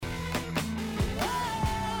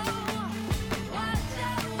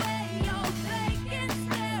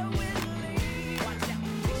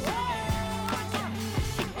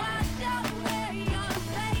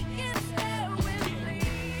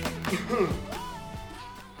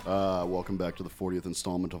Welcome back to the 40th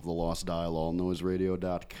installment of The Lost Dial,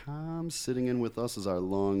 allnoiseradio.com. Sitting in with us is our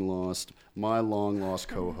my long-lost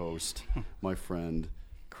co-host, my friend,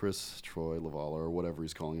 Chris Troy Lavala, or whatever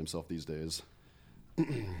he's calling himself these days.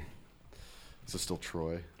 Is it still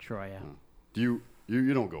Troy? Troy, yeah. Do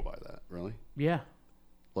you don't go by that, really? Yeah.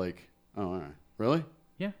 Like, oh, all right. Really?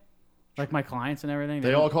 Yeah. Like my clients and everything.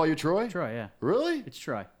 They all call you Troy? Troy, yeah. Really? It's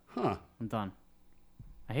Troy. Huh. I'm done.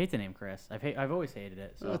 I hate the name Chris. I've always hated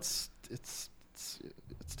it. So. It's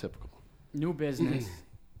typical. New business,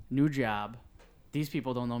 new job. These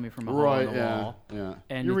people don't know me from a hole in the wall. Yeah.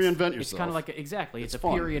 And you reinvent yourself. It's kind of like exactly. It's a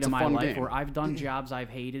fun. period It's of a my fun life game. where I've done jobs I've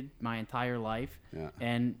hated my entire life,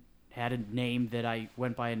 and had a name that I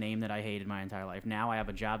went by a name that I hated my entire life. Now I have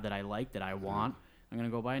a job that I like, that I want. I'm gonna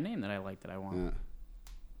go by a name that I like, that I want. Yeah.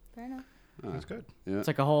 Fair enough. That's good. Yeah. It's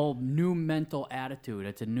like a whole new mental attitude.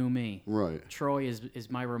 It's a new me. Right. Troy is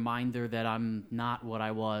my reminder that I'm not what I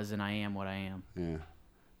was and I am what I am. Yeah.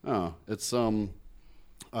 Oh, it's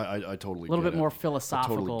I totally. A little get bit more it.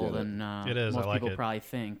 philosophical I totally than It is, most I like people it. probably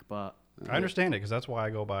think, but I understand it because that's why I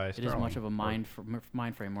go by it Sterling. is much of a mind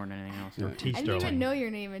frame more than anything else. Or T I didn't Sterling. even know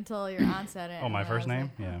your name until your aunt said it. Oh, my and I first was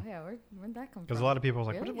name? like, Yeah. Oh, yeah, where'd that come from? Because a lot of people are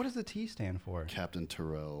like, Really? what does the T stand for? Captain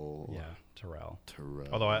Terrell. Yeah, Terrell. Terrell.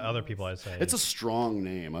 Although other people I'd say. It's a strong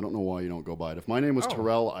name. I don't know why you don't go by it. If my name was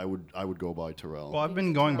Terrell, I would go by Terrell. Well, I've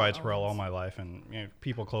been going by Terrell Terrell all always. my life, and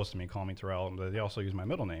people close to me call me Terrell, but they also use my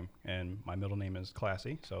middle name, and my middle name is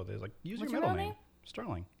Classy, so they're like, use What's your your middle middle name.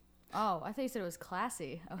 Sterling. Oh, I thought you said it was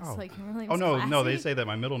classy. I was like, your middle name Oh, is no, classy? they say that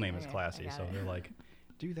my middle name is Okay, I Classy, got so it. they're like,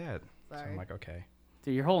 do that. So Sorry. I'm like, okay.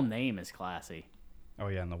 Dude, your whole name is classy. Oh,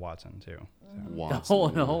 yeah, and the Watson, too. So,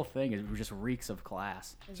 Watson. The whole thing is just reeks of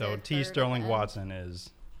class. Is so there a T third Sterling at the end? Watson is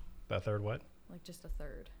the third what? Like just a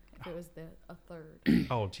third. If it was a third.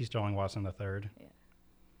 Oh, T Sterling Watson the third. Yeah.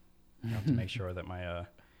 I have to make sure that my I don't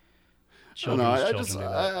children's know. children do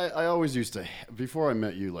that. I always used to, before I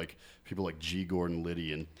met you, like people like G. Gordon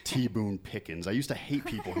Liddy and T. Boone Pickens. I used to hate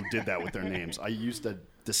people who did that with their names. I used to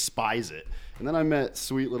despise it. And then I met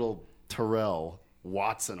sweet little Terrell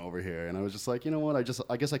Watson over here, and I was just like, you know what?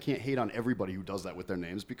 I guess I can't hate on everybody who does that with their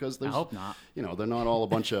names because there's, I hope not. You know, they're not all a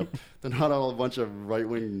bunch of right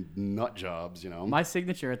wing nut jobs. You know. My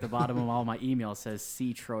signature at the bottom of all my emails says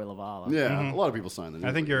C. Troy Lavala. Yeah, a lot of people sign the name.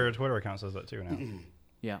 I think your Twitter account says that too now.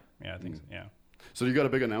 Yeah. Yeah, I think so. Yeah. So you got a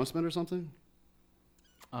big announcement or something?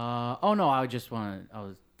 Oh no,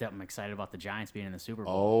 I'm excited about the Giants being in the Super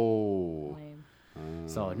Bowl. Oh. Lame.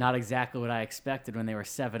 So not exactly what I expected when they were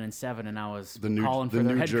 7-7, and I was New- calling the for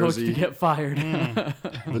their New head Jersey- coach to get fired.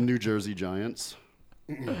 The New Jersey Giants.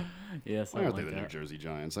 Yeah, Why something aren't they like the New that. Jersey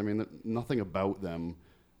Giants? I mean, nothing about them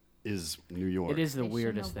is New York. It is the They shouldn't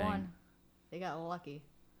weirdest have thing. won. They got lucky.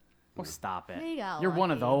 Oh, stop it! They got You're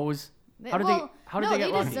one of lucky. those. How did they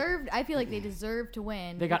get lucky? Deserved. I feel like they deserved to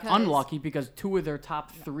win. They got because- unlucky because two of their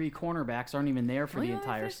top three cornerbacks aren't even there for Well, the you only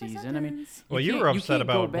entire finished by season. I mean, seconds. Well, you can't- were upset can't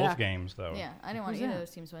go about both back- games, though. Yeah, I didn't want Who's either of that?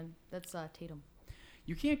 those teams to win. That's Tatum.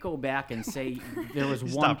 You can't go back and say there was He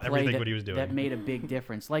one stopped play everything that, what he was doing. that made a big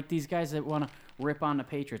difference. Like these guys that want to rip on the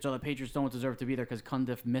Patriots. Oh, the Patriots don't deserve to be there because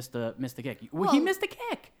Cundiff missed the kick. Well, he Well- missed the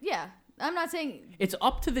kick. Yeah, I'm not saying, It's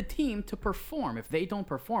up to the team to perform. If they don't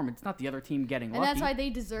perform, it's not the other team getting and lucky. that's why they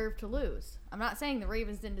deserve to lose. I'm not saying the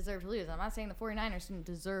Ravens didn't deserve to lose. I'm not saying the 49ers didn't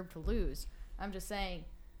deserve to lose. I'm just saying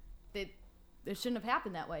that it shouldn't have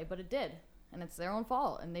happened that way, but it did, and it's their own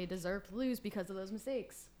fault, and they deserve to lose because of those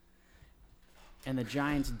mistakes. And the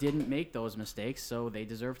Giants didn't make those mistakes, so they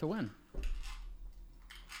deserve to win.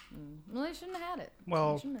 No, they shouldn't have had it.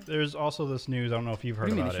 Well, They shouldn't have. there's also this news. I don't know if you've What heard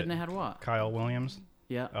do you mean about they it. shouldn't have had what? Kyle Williams.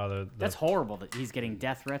 Yeah. That's That's horrible that he's getting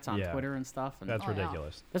death threats on Yeah. Twitter and stuff. And That's Oh, yeah.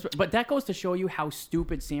 ridiculous. But that goes to show you how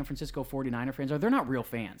stupid San Francisco 49er fans are. They're not real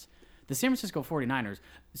fans. The San Francisco 49ers,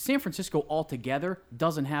 San Francisco altogether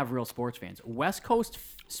doesn't have real sports fans. West Coast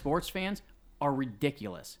sports fans are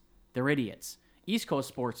ridiculous. They're idiots. East Coast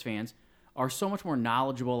sports fans are so much more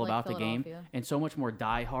knowledgeable Like about the game Philadelphia. and so much more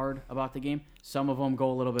diehard about the game. Some of them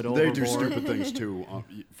go a little bit overboard. They do stupid things too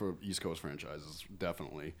for East Coast franchises.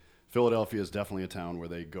 Definitely, Philadelphia is definitely a town where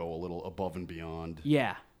they go a little above and beyond.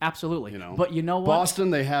 Yeah, absolutely. You know, But you know what?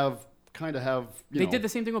 Boston, they have. They did the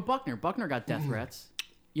same thing with Buckner. Buckner got death threats.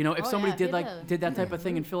 You know, if Oh, somebody yeah, did he like did. did that type of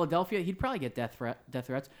thing in Philadelphia, he'd probably get death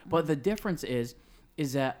threats. But the difference is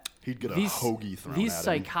that He'd get a these, hoagie thrown these at him.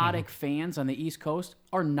 psychotic fans on the East Coast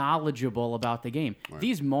are knowledgeable about the game.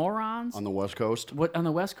 These morons on the West Coast. on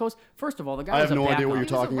the West Coast. First of all, the guy I was have no a idea what backup. you're He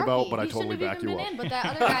was a talking about, rookie. but I He totally shouldn't have back even you been up. in, but that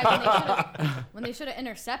other guy, when they should have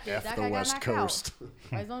intercepted, F that the guy West got knocked Coast. out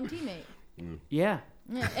by his own teammate. Yeah,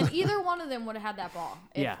 Yeah, and either one of them would have had that ball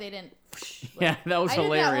if Yeah. they didn't. Yeah, that was I did that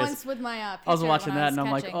hilarious. once with my I was pitcher watching when I that was and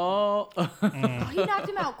I'm like, catching. oh. Oh, he knocked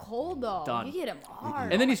him out cold though. Done. He hit him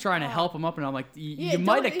hard. And then Oh he's my trying to God. help him up, and I'm like, Yeah, you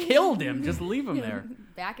might have don't- killed him. Just leave him there.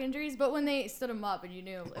 Back injuries, but when they stood him up and you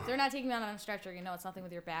knew if they're not taking him out on a stretcher, you know it's nothing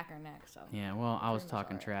with your back or neck. So Yeah, well, I was Pretty much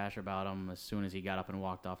talking alright. trash about him as soon as he got up and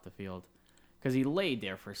walked off the field. Because he laid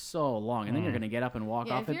there for so long, and then you're going to get up and walk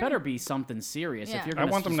Yeah, off. if It you're- better be something serious Yeah. if you're I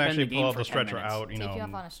going want them to actually the pull game out for the 10 stretcher minutes. out. You take you off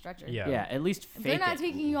know. on a stretcher. Yeah. Yeah, at least If they're fake not it.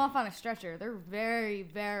 taking you off on a stretcher, they're very,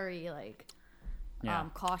 very like Yeah.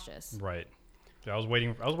 cautious. Right. Yeah, I was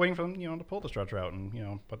waiting for them, to pull the stretcher out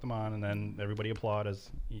and put them on, and then everybody applaud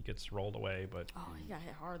as he gets rolled away. But Oh, he got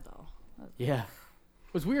hit hard though. Yeah.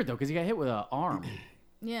 It was weird, though, because he got hit with an arm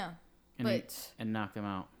Yeah, and, but and knocked him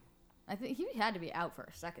out. I think he had to be out for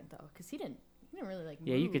a second though, because he didn't really like.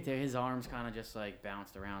 Yeah, you could move. tell his arms kind of just like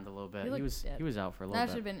bounced around a little bit. He He looked was dead. he was out for a That little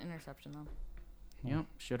should have bit. been an interception though. Yep,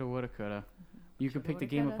 shoulda, woulda, coulda. You could Shoulda, pick the woulda,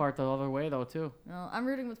 game coulda. apart the other way, though, too. No, I'm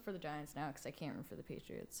rooting for the Giants now because I can't root for the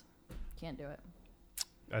Patriots. Can't do it.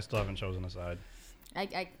 I still haven't chosen a side.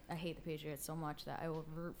 I hate the Patriots so much that I will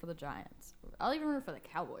root for the Giants. I'll even root for the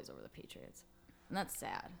Cowboys over the Patriots, and that's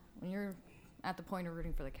sad. When you're at the point of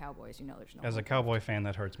rooting for the Cowboys, you know there's no. As a hope. Cowboy fan,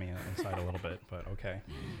 that hurts me inside a little bit, but okay.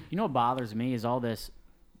 You know what bothers me is all this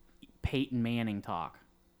Peyton Manning talk.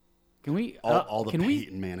 Can we All the can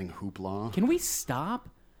Peyton Manning hoopla. Can we stop?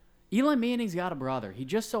 Eli Manning's got a brother. He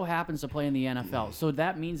just so happens to play in the NFL. So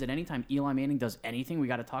that means that anytime Eli Manning does anything, we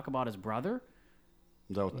got to talk about his brother?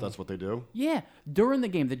 That's what they do? Yeah. During the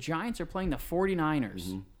game, the Giants are playing the 49ers.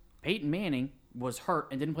 Mm-hmm. Peyton Manning was hurt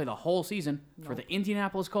and didn't play the whole season for the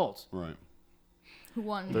Indianapolis Colts. Right. Who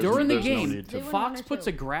won? There's- During the there's no game, need to- They won Fox one or puts two.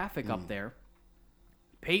 a graphic Mm. up there.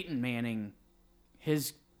 Peyton Manning,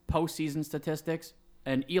 his postseason statistics,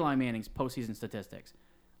 and Eli Manning's postseason statistics.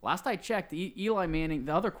 Last I checked, Eli Manning,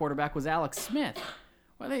 the other quarterback, was Alex Smith.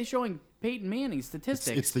 Why are they showing Peyton Manning's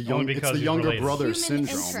statistics? It's the Only it's because the he's younger related. brother Human syndrome.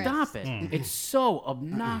 interest. Stop it. It's so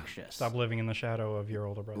obnoxious. Stop living in the shadow of your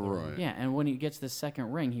older brother. Right. Yeah, and when he gets the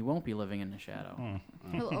second ring, he won't be living in the shadow.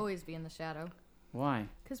 He'll always be in the shadow Why?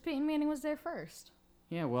 because Peyton Manning was there first.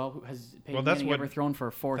 Yeah, well, has Peyton Well, that's Manning what- ever thrown for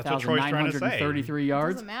that's what Troy's trying to say. 4,933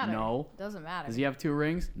 yards? Doesn't matter. No. Doesn't matter. Does he have 2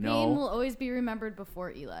 rings? Peyton No. will always be remembered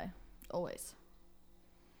before Eli. Always.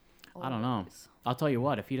 I don't know. Always. I'll tell you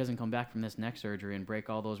what, if he doesn't come back from this neck surgery and break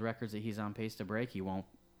all those records that he's on pace to break, he won't.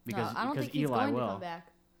 Because, no, I don't because think he's Eli going will. to come back.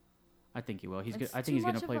 I think he will. He's It's I think too he's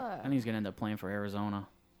going much to of play. a- I think he's going to end up playing for Arizona.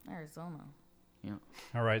 Arizona. Yeah.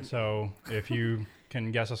 All right, so if you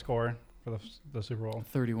can guess a score for the Super Bowl,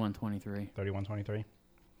 31-23. 31-23.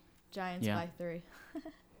 Giants Yeah. by 3.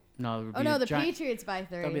 No, it would Oh be no, the Gi- Patriots by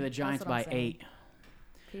 3. That'll be the That's Giants what I'm by saying.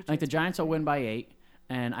 8. I think the Giants will win by 8,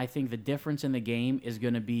 and I think the difference in the game is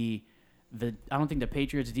going to be I don't think the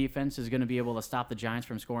Patriots defense is going to be able to stop the Giants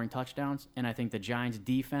from scoring touchdowns, and I think the Giants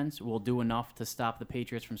defense will do enough to stop the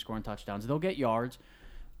Patriots from scoring touchdowns. They'll get yards,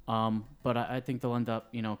 but I think they'll end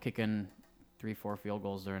up, kicking 3-4 field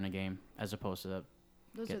goals during a game as opposed to the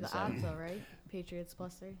Those are getting the 7. odds though, right? Patriots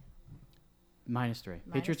plus 3. -3.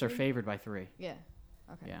 Patriots are 3? favored by 3. Yeah.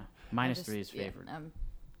 Okay. Yeah, I -3 is just- yeah, favored.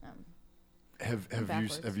 Have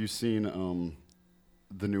Backwards. you seen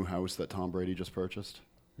the new house that Tom Brady just purchased?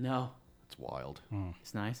 No, It's wild.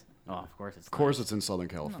 it's nice. Oh, of course it's. Of course, it's in Southern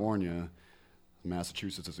California.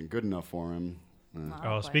 Massachusetts isn't good enough for him.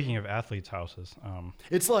 Oh, speaking of athletes' houses,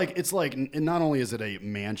 It's like not only is it a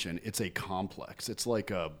mansion, it's a complex. It's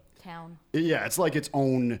like town. it's like its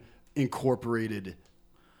own incorporated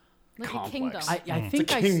Like complex. a kingdom. I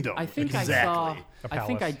think a kingdom. I think Exactly. I saw. A I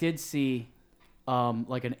think I palace. did see,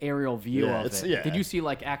 like an aerial view Yeah, of it's- it. yeah. Did you see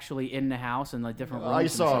like actually in the house and like different rooms? I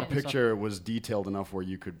and saw a setup and stuff? picture was detailed enough where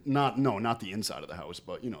you could not the inside of the house,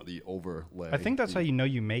 but the overlay. I think that's how you know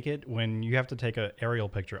you make it when you have to take an aerial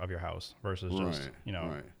picture of your house versus just Right,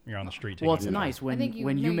 right. you're on the street. Well, taking it's it. nice when think you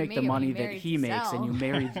when know you you make make the it when money you that marry he to makes and you sell.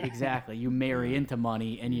 marry exactly. You marry into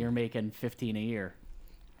money and you're making 15 a year.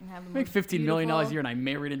 And have them I make look $15 million a beautiful. year and I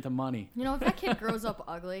married into money. You know, if that kid grows up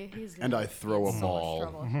ugly, he's And gonna I throw get a so much ball.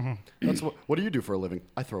 trouble. That's what do you do for a living?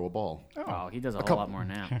 I throw a ball. Oh, he does a whole couple- lot more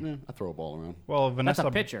than that. Yeah, I throw a ball around. Well, That's Vanessa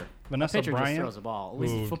a pitcher. Vanessa a pitcher Bryant, just throws a ball. At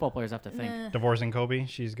least who- football players have to think. Nah. divorcing Kobe,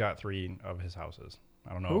 she's got 3 of his houses.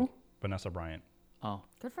 I don't know. Who? Vanessa Bryant, Oh,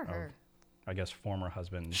 Good for her. I guess former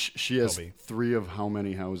husband. She has Kobe. 3 of how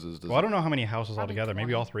many houses? Does Well, I don't know how many houses Probably altogether.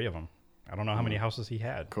 Maybe 20. all 3 of them. I don't know how many houses he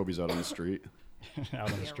had Kobe's out on the street.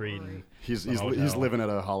 out on the Yeah, street. right. And He's the he's hotel. living at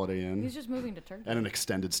a Holiday Inn He's just moving to Turkey. and an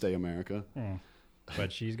extended stay America.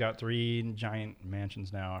 But she's got 3 giant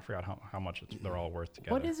mansions now. I forgot how much they're all worth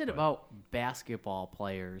together. what is it but about basketball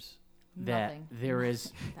players that Nothing. there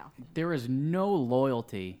is No. there is no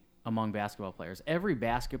loyalty among basketball players. Every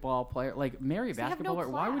basketball player, like marry a They have basketball no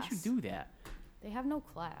player, why would you class. do that? They have no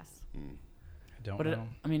class. I don't But know.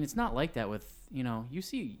 I mean, it's not like that with you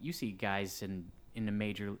see guys in the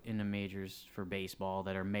majors for baseball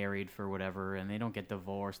that are married for whatever, and they don't get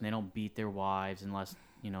divorced and they don't beat their wives unless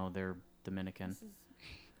they're Dominican.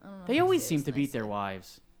 I don't know They how always say seem this to beat their nicely.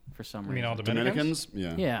 wives for some You mean all reason. Dominicans?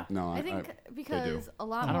 Dominicans? Yeah. No, I think they do. because a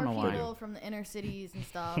lot I don't more know why. people from the inner cities and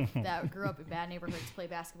stuff that grew up in bad neighborhoods play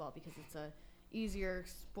basketball because it's a easier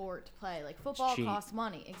sport to play. Like football cheap. costs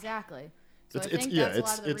money, exactly. So It's I think yeah, that's a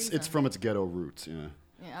lot of the it's reason. from its ghetto roots. Yeah,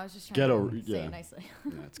 Yeah, I was just trying Ghetto, to say yeah. it nicely.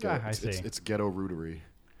 yeah, it's Yeah, ghetto. I it's, see. it's ghetto rootery.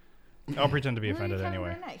 I'll pretend to be Really, offended Kevin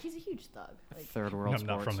anyway. Garnett, he's a huge thug. Like, Third world I'm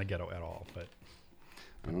not sports. from the ghetto at all, but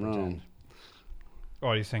I don't know. pretend. Oh,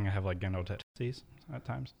 are you saying I have like ghetto tendencies at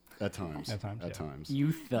times? At times. At times, At yeah. times. You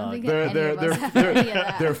I thug. think They're any they're of us they're have they're, any of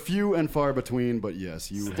that. they're few and far between, but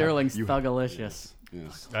yes, you. Sterling's you, thugalicious.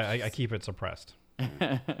 Yes. I keep it suppressed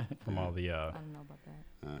from all the. I don't know about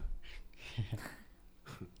that.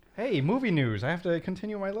 Hey, movie news! I have to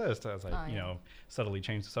continue my list as I, Oh, yeah. subtly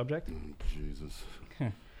change the subject. Jesus.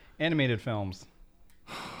 Animated films.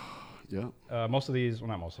 Yeah. Most of these, well,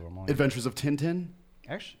 not most of them. Only. Adventures of Tintin.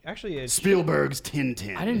 Actually, it Spielberg's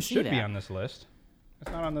Tintin. I didn't It see should that. be on this list.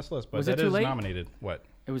 It's not on this list, but Was it that too is late? nominated. What?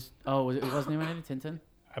 It was. Oh, it wasn't nominated. Tintin.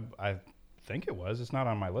 I think it was. It's not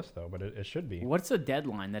on my list though, but it should be. What's the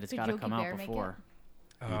deadline that it's Did got to Yogi come Bear out make before?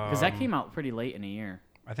 Because that came out pretty late in the year.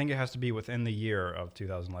 I think it has to be within the year of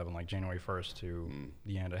 2011, like January 1st to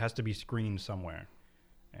the end. It has to be screened somewhere,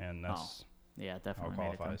 and that's Yeah, it how definitely it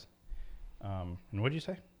made it. qualifies. And what did you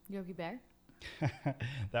say? Yogi Bear?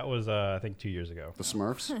 That was I think 2 years ago. The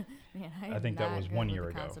Smurfs. Man, I think that not was good 1 with year the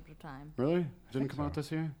ago. Concept of time. Really? Didn't come so. out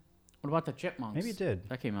this year? What about the Chipmunks? Maybe it did.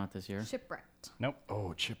 That came out this year. Shipwrecked. Nope.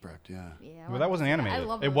 Oh, Chipwrecked. Yeah. Yeah. I Well, wanted that to wasn't see animated. I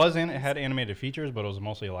love It those was in. It movies. had animated features, but it was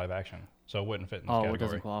mostly live action, so it wouldn't fit in this Oh, it category.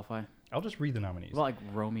 doesn't qualify. I'll just read the nominees. What about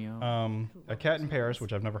like Romeo? A Cat in Paris,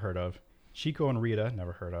 which I've never heard of. Chico and Rita,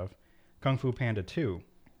 never heard of. Kung Fu Panda 2.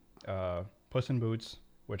 Puss in Boots,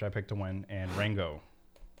 which I picked to win, and Rango.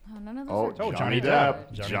 Oh, none of those Oh, are Oh, good. Johnny Johnny Depp.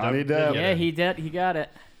 Depp. Johnny Johnny Depp. Depp. yeah, he did. He got it.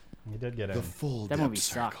 He did get The in. full That Depp movie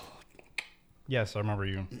circle. sucked. Yes, I remember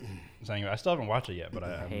you saying it. I still haven't watched it yet, but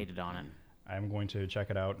I hated on it. I'm going to check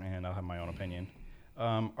it out, and I'll have my own opinion.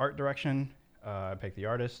 Art direction, I picked The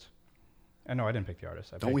Artist. No, I didn't pick The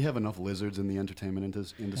Artist. Don't we have enough lizards in the entertainment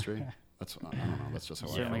industry? That's I don't know. That's just how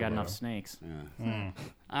I Certainly feel got about enough it. snakes.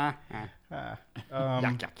 Yeah.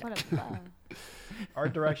 What a bug.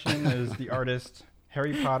 Art direction is The Artist,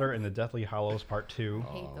 Harry Potter and the Deathly Hallows Part 2,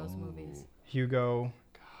 I hate those movies. Hugo.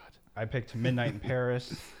 I picked Midnight in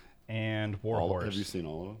Paris and War Horse. Have you seen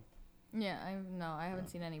all of them? Yeah, I haven't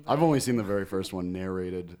seen any. I've only seen the very first one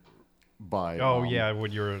narrated by. Oh yeah,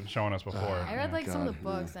 what you were showing us before. I read like some of the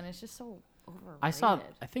God, books, and it's just so overrated.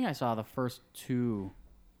 I think I saw the first two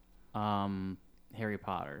Harry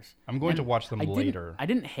Potters. I'm going to And watch them I didn't- later. I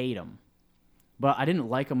didn't hate them, but I didn't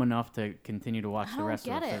like them enough to continue to watch I the don't rest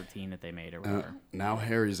of the get it. 13 that they made or whatever. Now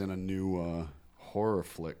Harry's in a new horror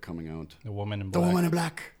flick coming out. The Woman in The Black. Woman in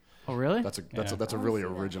Black. Oh, really? That's a Yeah. that's a I really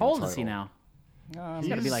wanna see that. original. How old is he title. now? He's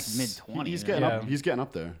got to be like mid-20s. He's isn't getting he? up. Yeah. He's getting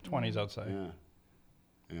up there. 20s, I'd say. Yeah.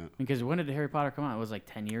 Yeah. Because when did Harry Potter come out? It was like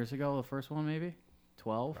 10 years ago, the first one, maybe?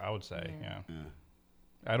 12? I would say, yeah. Yeah.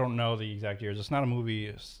 I don't know the exact years. It's not a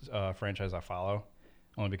movie franchise I follow,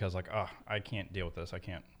 only because like, I can't deal with this. I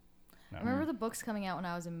can't. No. I remember the books coming out when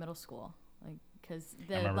I was in middle school, like because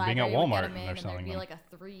the remember being at library would get Walmart them and in, they're and selling there'd be them. like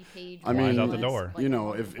a 3-page. I mean, out the list, door. like, You a know,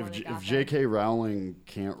 month if before they got if them. J.K. Rowling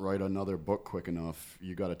can't write another book quick enough,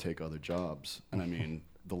 you got to take other jobs. And I mean,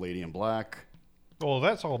 The Lady in Black. Well,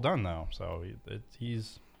 that's all done though. So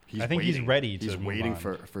he's. I think waiting. he's ready to He's move waiting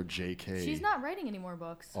on. for J.K. She's not writing any more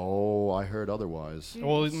books. Oh, I heard otherwise.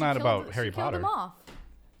 Well, it's not killed- about Harry she killed Potter. Him off.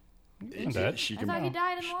 Isn't that? She I can, thought he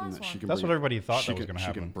died in the she- last she one. can That's bring what it- everybody thought she that was can- going to She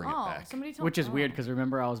happen. can bring Oh, it back. somebody told Which is oh. weird because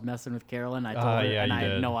remember I was messing with Carolyn. I told her yeah, and you I had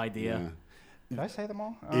did. no idea. Yeah. Did I say them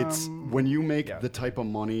all? It's when you make yeah. the type of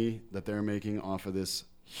money that they're making off of this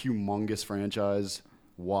humongous franchise.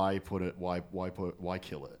 Why put it? Why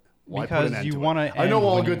kill it? Why Because put an end you to wanna it? I know end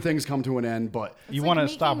all when good you- things come to an end, but It's You like wanna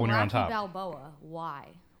making stop when you're on Rocky top. Balboa. Why?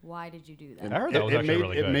 Why did you do that? I heard that was it actually made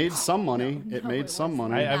really it good. made some money. No, it no, made it some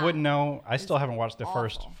wasn't. money. I Nah. wouldn't know. I still haven't watched the awful.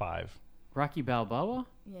 first 5. Rocky Balboa?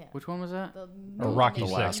 Yeah. Which one was that? The Or new Rocky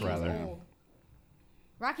one, VI, the rather. old.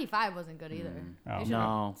 Rocky 5 wasn't good either. Oh. They should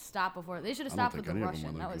No. have stopped before. They should have I don't stopped with think the any of them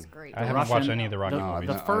Russian. were That that was good. great. I haven't watched any of the Rocky the, movies.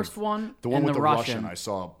 the first one The one and with the the Russian. I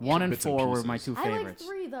saw 1 and bits and 4 were my pieces. two I like favorites.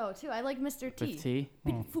 3 though too. I like Mr. T. With T?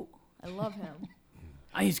 Big fool. I love him.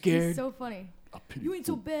 I ain't scared. He's so funny. You ain't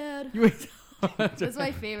so bad. You ain't. That's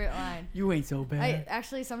my favorite line. You ain't so bad. I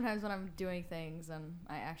actually sometimes when I'm doing things and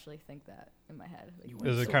I actually think that in my head. Like,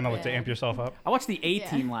 Is it so kind of like to bad. amp yourself up? I watched the A Yeah.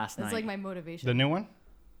 Team last night. That's like my motivation. The new one?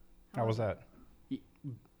 How was that?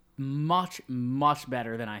 much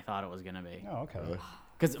better than I thought it was gonna be. Oh, okay.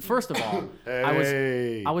 Because first of all,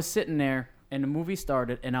 Hey. I was sitting there and the movie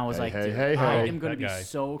started and I was Hey, like, hey, dude, hey, I hey. am gonna That be guy.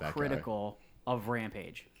 so That guy. critical of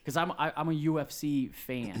Rampage because I'm a UFC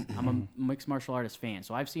fan. I'm a mixed martial artist fan,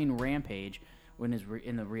 so I've seen Rampage when he's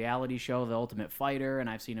in the reality show The Ultimate Fighter, and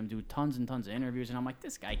I've seen him do tons and tons of interviews, and I'm like,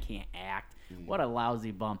 this guy can't act. What a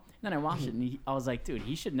lousy bum. And then I watched it, and I was like, dude,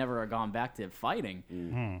 he should never have gone back to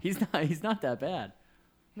fighting. He's not that bad.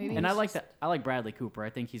 Maybe And I he's like just- that. I like Bradley Cooper. I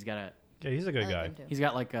think he's got Yeah, he's a good I like guy. him too. he's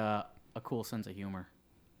got like a cool sense of humor.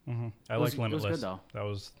 I It was- like it was Limitless. good, though. That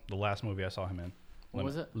was the last movie I saw him in. What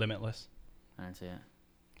was it? Limitless. I didn't see it.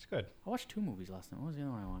 It's good. I watched 2 movies last night. What was the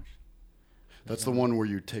other one I watched? That's the one where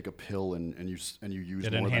you take a pill and you use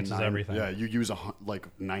It more enhances than 9. everything. Yeah, you use like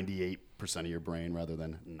 98% of your brain rather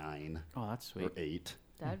than 9 Oh, that's sweet. or 8.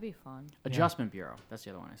 That'd be fun. Adjustment Bureau. That's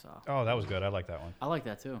the other one I saw. Oh, that was good. I like that one. I like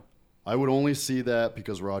that too. I would only see that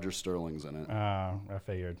because Roger Sterling's in it, I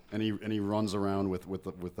figured. and he runs around with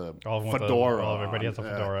a All with fedora. everybody has a on.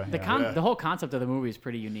 fedora. The yeah. the whole concept of the movie is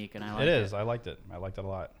pretty unique, and I like It it. is. I liked it. I liked it a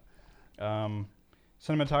lot.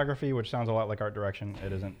 Cinematography, which sounds a lot like art direction,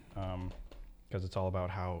 it isn't, because it's all about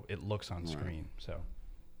how it looks on screen. So,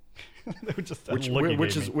 just that Which look you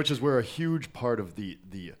which gave is me. which is where a huge part of the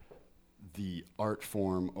art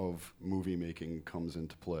form of movie making comes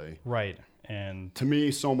into play. Right. And To me,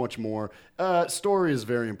 so much more. Story is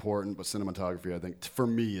very important, but cinematography, I think, for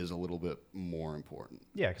me, is a little bit more important.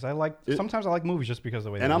 yeah, because sometimes I like movies just because of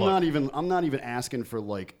the way And they I'm look. not even asking for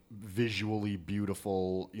like visually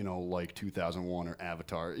beautiful, like 2001 or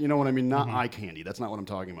Avatar. You know what I mean? Not eye candy. That's not what I'm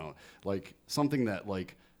talking about. Like something that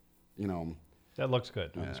That looks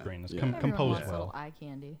good on Yeah, the screen. It's yeah. Everyone composed wants a little well. eye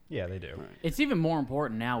candy. Yeah, they do. It's even more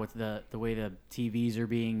important now with the way the TVs are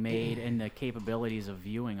being made and the capabilities of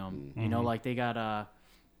viewing them. You know, like they got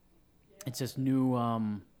it's this new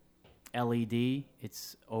LED.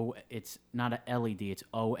 It's not a LED. It's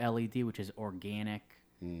OLED, which is organic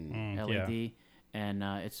LED, and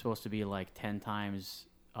it's supposed to be like 10 times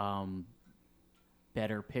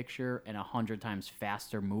better picture and 100 times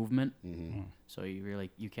faster movement. So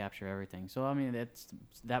you capture everything. So I mean, it's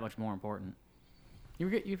that much more important.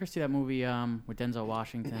 You ever see that movie with Denzel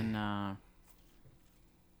Washington,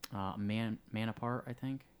 Man Apart? I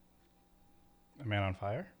think. A Man on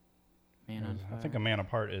Fire? Man on Fire. I think A Man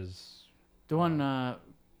Apart is... The one,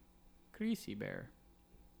 Creasy Bear.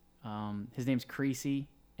 His name's Creasy,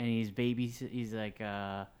 and he's like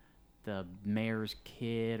the mayor's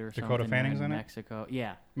kid or Dakota something Fanning's in in it? Mexico.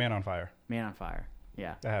 Yeah, Man on Fire. Man on Fire.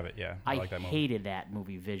 Yeah. I have it, yeah. I like that movie. hated that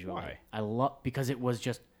movie visually. Why? I love because it was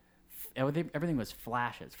just everything was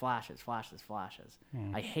flashes.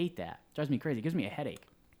 I hate that. It drives me crazy. It gives me a headache.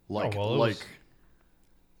 like well, it like was-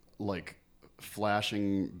 like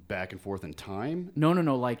flashing back and forth in time. No,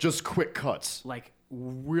 like Just quick cuts. like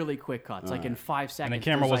really quick cuts, like in 5 seconds. And the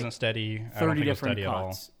camera there's, wasn't like, steady. I don't 30 think it was different steady at all.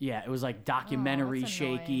 cuts. Yeah, it was like documentary that's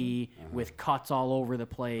shaky with cuts all over the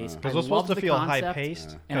place. Because I it was supposed loved to the feel concept,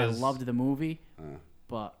 high-paced. and I 'cause loved the movie,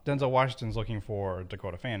 but Denzel Washington's looking for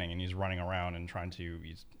Dakota Fanning, and he's running around and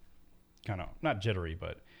he's kind of, not jittery,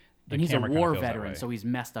 but the and he's a camera kinda war feels that veteran, way. so he's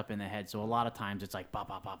messed up in the head. So a lot of times it's like ba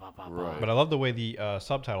ba ba ba ba ba. Right. But I love the way the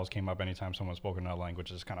subtitles came up anytime someone spoke another language,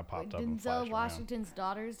 just kind of popped up and flashed Denzel around. Washington's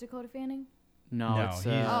daughter is Dakota Fanning. No, No, it's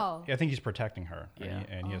he's, Oh. I think he's protecting her, Yeah.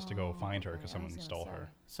 and he has to go find her okay, because I was someone gonna stole say. her.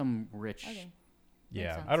 some rich. Okay.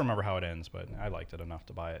 Yeah, sense. I don't remember how it ends, but I liked it enough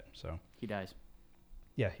to buy it. So He dies.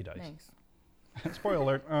 yeah, he dies. Thanks. Spoiler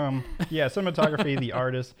alert. Yeah, cinematography, the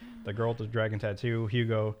artist, the girl with the dragon tattoo,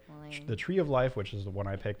 Hugo, Lame. the Tree of Life, which is the one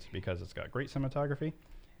I picked because it's got great cinematography,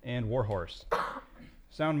 and Warhorse.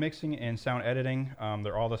 Sound mixing and sound editing,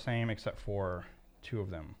 they're all the same except for 2 of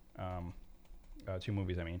them, 2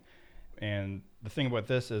 movies, I mean. And the thing about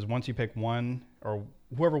this is once you pick one, or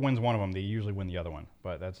whoever wins one of them, they usually win the other one.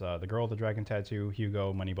 But that's The Girl with the Dragon Tattoo,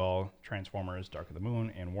 Hugo, Moneyball, Transformers, Dark of the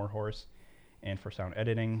Moon, and Warhorse. And for sound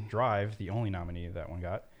editing, Drive, the only nominee that movie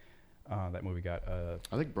got. I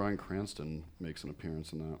think Bryan Cranston makes an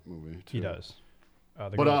appearance in that movie too. He does.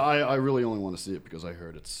 But I really only want to see it because I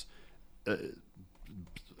heard it's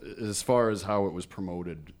as far as how it was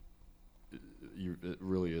promoted, it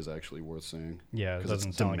really is actually worth seeing. Yeah, it 'Cause it's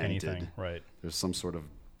doesn't sound like demented. anything. Right. There's some sort of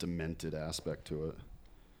demented aspect to it.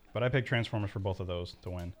 But I picked Transformers for both of those to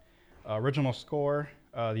win. Original score,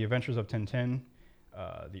 The Adventures of Tintin,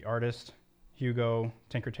 The Artist, Hugo,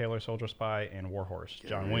 Tinker Tailor Soldier Spy, and Warhorse.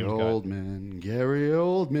 John Gary Williams Gary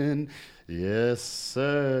Oldman. Yes,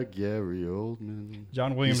 sir, Gary Oldman.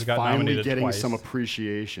 John Williams He's got finally nominated getting twice. some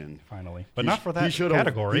appreciation. Finally. But He not sh- for that he should've-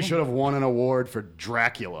 category. He should have won an award for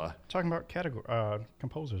Dracula. Talking about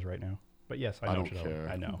composers right now. But yes, I I know. don't care.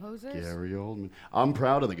 I know. Composers? Gary Oldman. I'm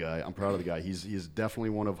proud of the guy. He's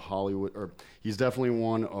definitely one of Hollywood, or he's definitely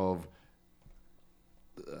one of.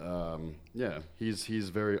 He's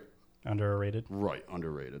very Underrated.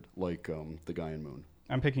 underrated, like the guy in Moon.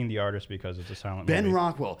 I'm picking the artist because it's a silent Ben movie.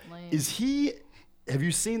 Rockwell. Lame. Is he? Have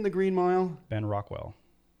you seen The Green Mile? Ben Rockwell.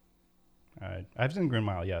 I've seen Green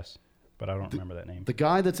Mile, yes, but I don't remember that name. The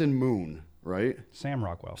guy that's in Moon, right? Sam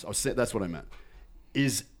Rockwell. That's what I meant.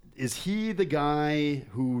 Is he the guy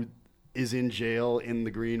who is in jail in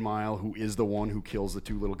The Green Mile, who is the one who kills the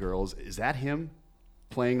two little girls? Is that him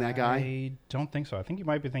playing that guy? I don't think so. I think you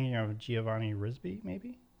might be thinking of Giovanni Ribisi,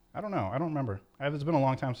 maybe? I don't know. I don't remember. It's been a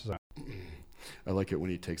long time since I like it when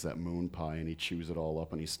he takes that moon pie and he chews it all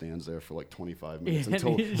up and he stands there for like 25 minutes Yeah,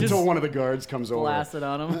 until, he just until one of the guards comes over. Blast it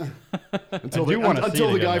on him. Until I do wanna see until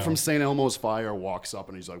it the again, guy though. from St. Elmo's Fire walks up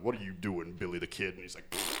and he's like, "What are you doing, Billy the Kid?" And he's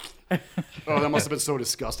like, "Oh, that must have been so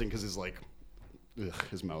disgusting because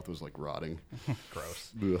his mouth was like rotting."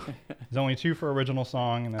 Gross. Ugh. There's only two for original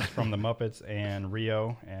song, and that's from the Muppets and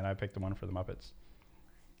Rio, and I picked the one for the Muppets.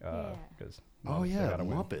 Because Oh yeah,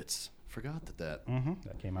 Muppets. Forgot that.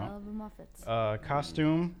 that came I out. love the Muppets.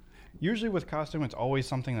 Costume. Usually with costume, it's always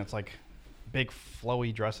something that's like big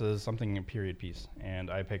flowy dresses, something in period piece. And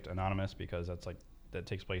I picked Anonymous because that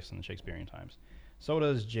takes place in the Shakespearean times. So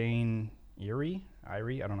does Jane Eyre. I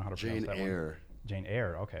don't know how to pronounce Jane that Eyre. one. Jane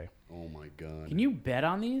Eyre. Okay. Oh my god. Can you bet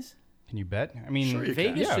on these? Can you bet? I mean, Sure you can.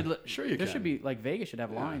 Vegas Yeah, should. sure you there can. should be like Vegas should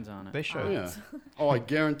have lines on it. they should. Oh yeah. Oh, I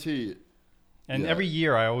guarantee. And Yeah. every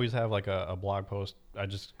year I always have like a blog post. I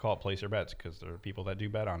just call it Place Your Bets because there are people that do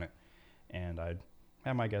bet on it. And I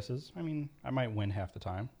have my guesses. I mean, I might win half the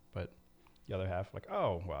time, but the other half, like,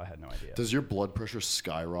 oh, well, I had no idea. Does your blood pressure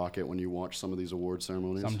skyrocket when you watch some of these award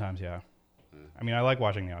ceremonies? Sometimes, yeah. I mean, I like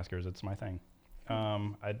watching the Oscars. It's my thing.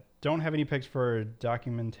 I don't have any picks for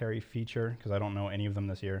documentary feature because I don't know any of them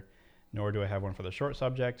this year, nor do I have one for the short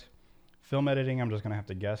subject. Film editing, I'm just going to have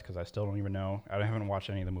to guess because I still don't even know. I haven't watched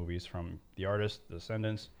any of the movies from The Artist, The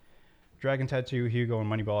Descendants, Dragon Tattoo, Hugo, and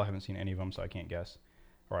Moneyball. I haven't seen any of them, so I can't guess.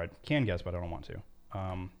 Or I can guess, but I don't want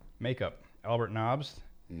to. Makeup, Albert Nobbs,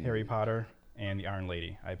 Harry Potter, and The Iron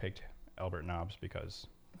Lady. I picked Albert Nobbs because,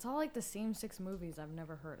 It's all like the same 6 movies I've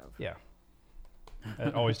never heard of. yeah,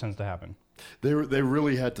 it always tends to happen. They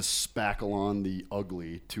really had to spackle on the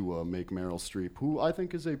ugly to make Meryl Streep, who I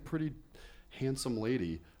think is a pretty handsome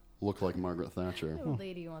lady, look like Margaret Thatcher. No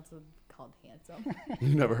lady wants to be called handsome.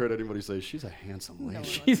 You never heard anybody say she's a handsome No lady. one.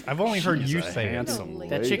 She's, I've only heard She's you a say it. handsome No,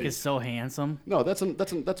 that chick lady. is so handsome. No, that's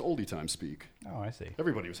oldie time speak. Oh, I see.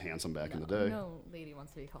 Everybody was handsome back in the day. No lady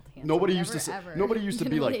wants to be called handsome. Nobody Never, used to say. ever. Nobody used to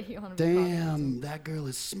No be like, lady wanna be called handsome. "Damn, that girl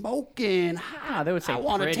is smoking. Ah, they would say I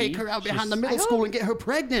want to pretty. take her out behind the She's- middle I school hope- and get her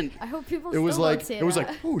pregnant." I hope people It was still like don't say it was that.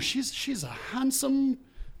 like, "Oh, she's a handsome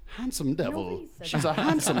devil. Nobody said She's that. a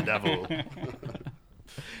handsome devil."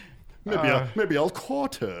 Maybe I'll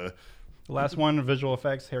court her. The last one, visual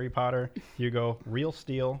effects, Harry Potter, Hugo, Real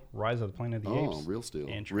Steel, Rise of the Planet of the Oh, Apes. Real Steel.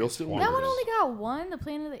 and Real Steel. Transformers. That one only got one, the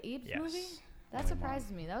Planet of the Apes Yes. movie. That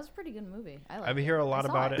surprises me. That was a pretty good movie. I like I hear a lot I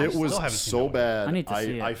saw about it. It I was still haven't seen so that one. bad. I need to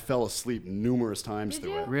see it. I fell asleep numerous times Did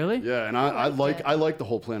through you? it. Really? Yeah, and I liked it. like the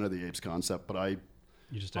whole Planet of the Apes concept, but I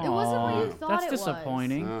You just It didn't. wasn't what you Aw, thought that's it was.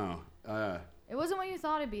 disappointing. oh. It wasn't what you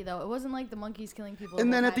thought it'd be, though. It wasn't like the monkeys killing people. And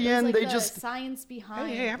the then whole at the time. It was, end, like, they the just- science behind.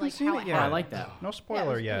 Hey, I haven't like, seen how it it yet. I happened. like that. No Yeah, it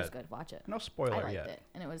spoiler was, yet. It was good. Watch it. No I spoiler liked yet. it,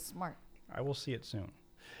 and it was smart. I will see it soon.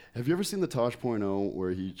 Have you ever seen the Tosh.0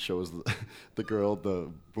 where he shows the girl the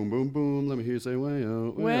boom boom boom? Let me hear you say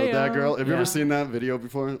way-o, Way-o. that girl. Have you Yeah. ever seen that video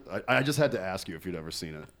before? I just had to ask you if you'd ever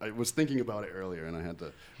seen it. I was thinking about it earlier and I had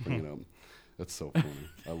to bring it up. That's so funny.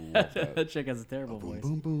 I love that. That chick has a terrible boom voice.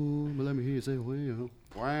 boom boom. Let me hear you say way-o.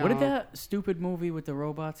 Wow. What did that stupid movie with the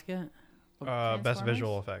robots get? Best Transformers?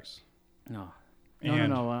 visual effects. No. And-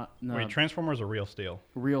 No. Wait, Transformers or Real Steel?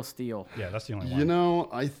 Real Steel. Yeah, that's the only one. You know,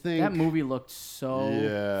 I think That movie looked so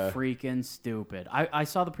Yeah. freaking stupid. I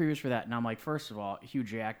saw the previews for that, and I'm like, first of all, Hugh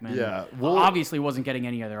Jackman Yeah, well- obviously wasn't getting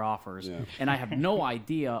any other offers. Yeah. And I have no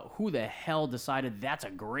idea who the hell decided that's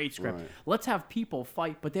a great script. Right. Let's have people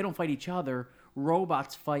fight, but they don't fight each other.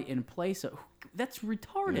 Robots fight in place of... That's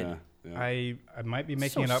retarded. Yeah, yeah. I might be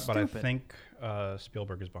making So it up, but I stupid. think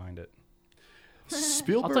Spielberg is behind it.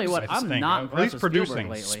 Spielberg's, I'll tell you what, I I'm think. not At impressed least with producing.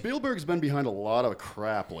 Spielberg lately. Spielberg's been behind a lot of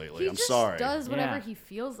crap lately. He I'm just sorry. does whatever Yeah. he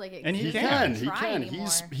feels like it. And He He can. doesn't He try can. anymore.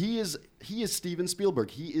 He is Steven Spielberg.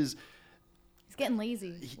 He is getting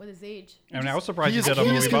lazy with his age. And I was surprised He he is, did a he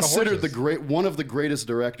movie is about considered horses. one of the greatest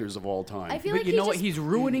directors of all time. I feel But like you know what? just, He's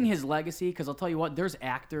ruining his legacy because I'll tell you what. There's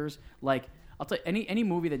actors like I'll tell you any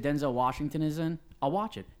movie that Denzel Washington is in, I'll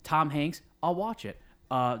watch it. Tom Hanks, I'll watch it.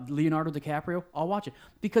 Leonardo DiCaprio, I'll watch it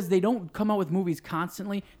because they don't come out with movies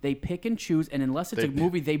constantly. They pick and choose, and unless it's a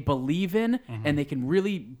movie they believe in and they can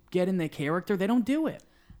really get in the character, they don't do it.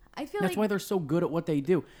 I feel That's like why they're so good at what they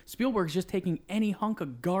do. Spielberg's just taking any hunk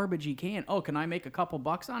of garbage he can. Oh, can I make a couple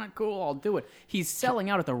bucks on it? Cool, I'll do it. He's selling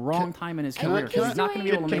out at the wrong time in his career. think he's He's not going to be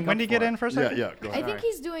able to Can make Wendy up get for in it. for a second? Yeah, go ahead. I think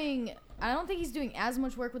he's doing. I don't think he's doing as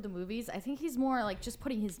much work with the movies. I think he's more like just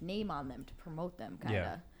putting his name on them to promote them, kind of.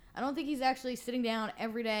 Yeah. I don't think he's actually sitting down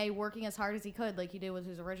every day working as hard as he could, like he did with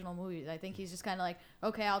his original movies. I think he's just kind of like,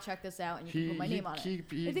 okay, I'll check this out, and you can put my name on it. He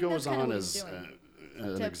I think goes that's kinda on what he's as doing.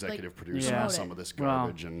 an To, executive like, producer Yeah. on some of this Well,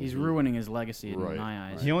 garbage. and he's he- ruining his legacy in Right,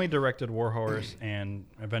 my eyes. He only directed War Horse and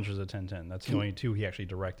Adventures of Tintin. That's the only two he actually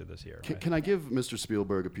directed this year. Can I give Mr.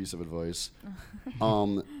 Spielberg a piece of advice?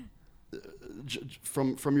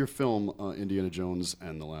 From your film Indiana Jones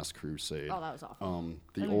and the Last Crusade. Oh, that was awful.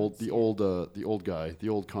 The old guy, the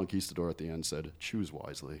old conquistador at the end said, "Choose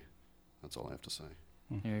wisely." That's all I have to say.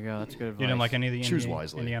 Here you go. That's good advice. You didn't like any of the Choose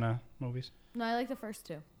wisely. Indiana movies? No, I like the first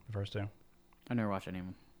two. The first two? I never watched any of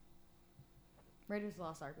them. Raiders of the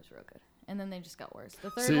Lost Ark was real good, and then they just got worse. The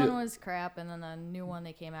third See, one was crap, and then the new one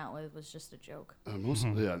they came out with was just a joke. I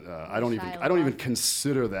don't even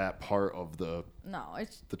consider that part of the No,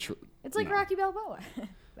 it's the. like no. Rocky Balboa.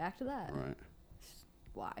 Back to that. Right.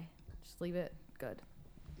 Why? Just leave it good.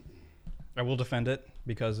 I will defend it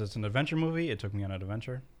because it's an adventure movie. It took me on an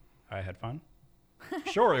adventure. I had fun.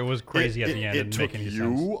 Sure, it was crazy at the end. It Didn't took make any you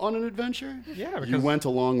sense. on an adventure. Yeah, You because went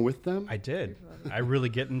along with them. I did. I really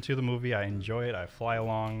get into the movie. I enjoy it. I fly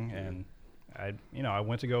along, and I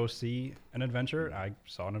went to go see an adventure. I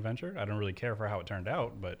saw an adventure. I don't really care for how it turned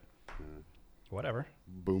out, but whatever.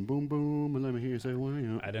 Boom, boom, boom, and let me hear you say, "Way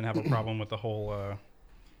up." I didn't have a problem with the whole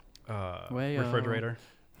Way up. refrigerator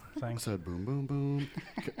thing. I said, "Boom, boom, boom."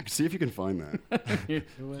 See if you can find that. Yeah,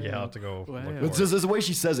 I'll have to go Way look up. for It's it. just the way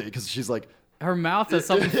she says it because she's like, Her mouth does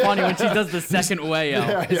something funny when she does the second way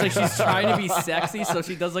out. It's like she's trying to be sexy, so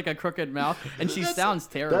she does like a crooked mouth, and she sounds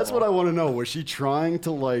terrible. "That's what I want to know." Was she trying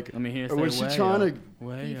to like? Let me hear you or say was she way trying up. to?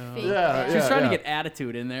 Way He up. faked Yeah, it. She's trying yeah. to get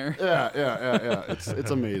attitude in there. Yeah.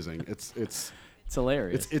 It's amazing. It's It's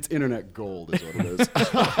hilarious. it's internet gold is what it is.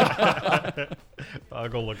 I'll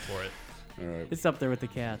go look for it. All right, It's up there with the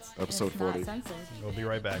cats. And episode it's not 40. censored. We'll be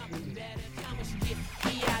right back.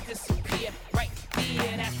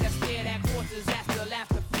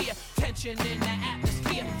 Tension in the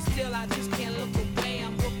atmosphere. Still, I just can't look away.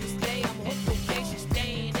 I'm booked to stay. I'm hooked. Okay, she's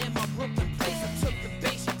staying in my Brooklyn place. I took the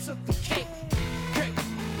base, she took the cake. Cake.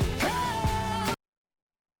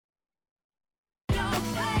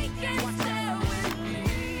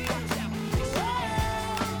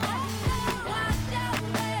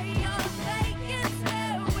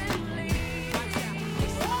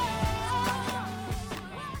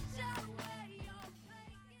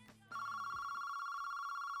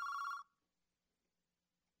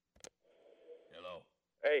 Hello.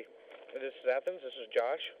 Hey, this is Athens. This is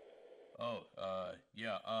Josh. Oh,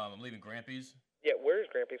 yeah. I'm leaving Grampy's Yeah, where's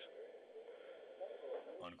Grampy's?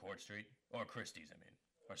 on Court Street, or Christie's, I mean,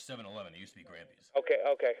 or 7-Eleven. It used to be Grampy's. Okay.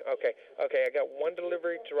 I got one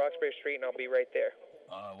delivery to Roxbury Street, and I'll be right there.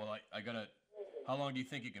 Well, I gotta. How long do you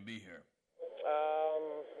think you can be here?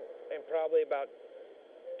 In probably about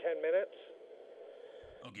 10 minutes.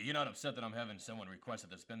 Okay, you're not upset that I'm having someone request it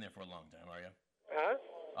that's been there for a long time, are you? Huh?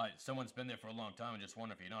 Someone's been there for a long time. I just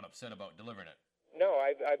wonder if you're not upset about delivering it. No,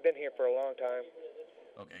 I've been here for a long time.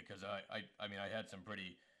 Okay, because I mean, I had some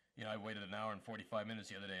pretty. I waited an hour and 45 minutes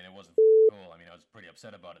the other day, and it wasn't cool. I mean, I was pretty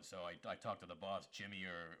upset about it. So I talked to the boss, Jimmy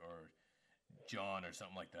or John or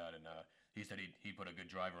something like that, and he said he put a good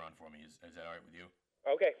driver on for me. Is that all right with you?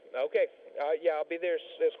 Okay. Yeah, I'll be there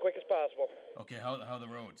as quick as possible. Okay, how are the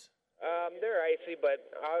roads? They're icy, but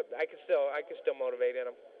I can still motivate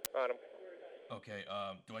on them. Okay,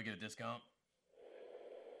 do I get a discount?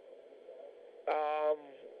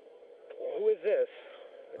 Who is this?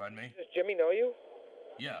 Pardon me? Does Jimmy know you?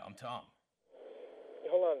 Yeah, I'm Tom.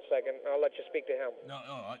 Hold on a second. I'll let you speak to him. No,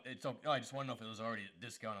 it's okay. I just want to know if there was already a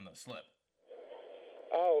discount on the slip.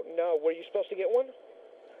 Oh, no. Were you supposed to get one?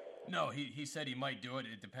 No, he said he might do it.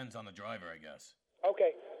 It depends on the driver, I guess.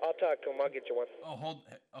 Okay. I'll talk to him. I'll get you one. Oh,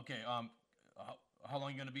 okay, how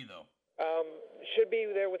long you gonna be, though? Should be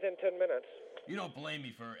there within 10 minutes. You don't blame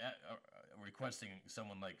me for requesting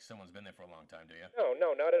someone's been there for a long time, do you?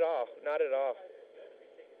 No, not at all. Not at all.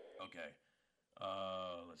 Okay.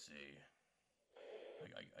 Let's see.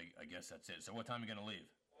 I guess that's it. So what time are you gonna leave?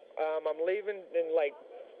 I'm leaving in like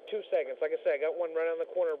 2 seconds. Like I said, I got one right on the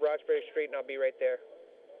corner of Roxbury Street, and I'll be right there.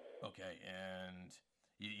 Okay, and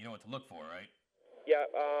you know what to look for, right? Yeah,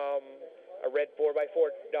 a red 4x4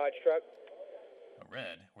 Dodge truck. A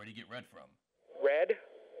red? Where do you get red from? Red?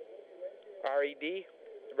 R-E-D?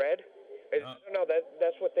 Red? No. I don't know.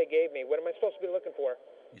 That's what they gave me. What am I supposed to be looking for?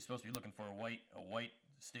 You're supposed to be looking for a white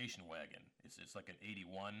station wagon. It's like an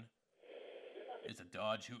 81. It's a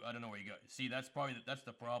Dodge. I don't know where you got. See, that's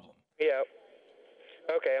the problem. Yeah.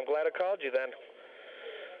 Okay, I'm glad I called you then.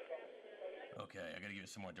 Okay, I gotta give you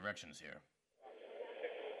some more directions here.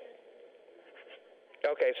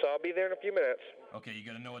 Okay, so I'll be there in a few minutes. Okay, you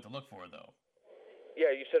gotta know what to look for though. Yeah,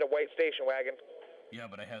 you said a white station wagon. Yeah,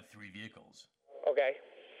 but I have 3 vehicles. Okay.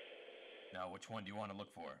 Now, which one do you want to look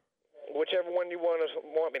for? Whichever one you want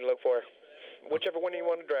me to look for. Whichever one you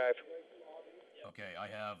want to drive. Okay, I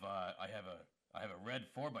have a red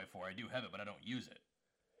 4x4. I do have it, but I don't use it.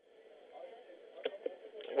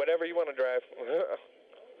 Whatever you want to drive.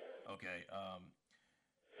 Okay,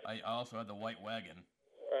 I also have the white wagon,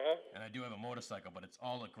 Uh-huh. and I do have a motorcycle, but it's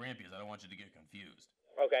all at Grampia's. I don't want you to get confused.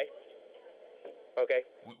 Okay. Okay.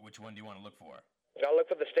 Which one do you want to look for? I'll look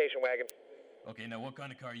for the station wagon. Okay, now what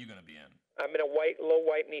kind of car are you gonna be in? I'm in a low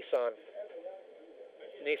white Nissan.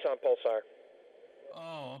 Nissan Pulsar.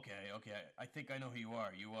 Oh, okay. I think I know who you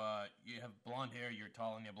are. You have blonde hair. You're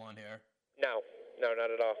tall and you have blonde hair. No,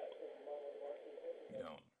 not at all. You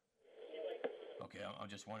don't. Okay, I'm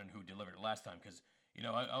just wondering who delivered it last time, because,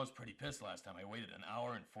 I was pretty pissed last time. I waited an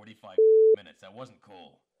hour and 45 minutes. That wasn't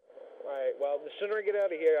cool. All right, well, the sooner I get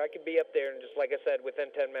out of here, I can be up there, and just like I said,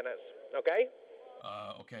 within 10 minutes. Okay?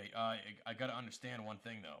 Okay, I gotta understand one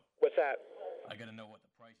thing, though. What's that? I gotta know what the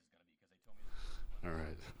price is gonna be, because they told me...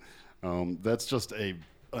 All right. That's just an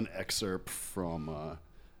excerpt from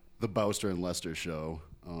the Bouster and Lester show,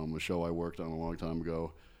 a show I worked on a long time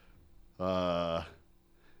ago.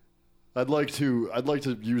 I'd like to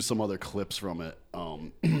use some other clips from it,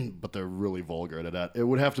 but they're really vulgar. It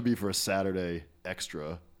would have to be for a Saturday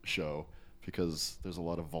extra show because there's a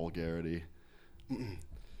lot of vulgarity.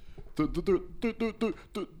 They're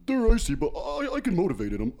icy, but I can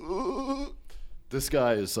motivate them. This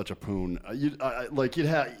guy is such a poon.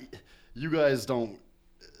 You guys don't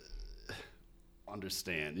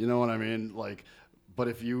understand. You know what I mean? But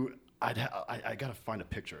if I gotta find a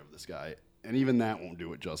picture of this guy. And even that won't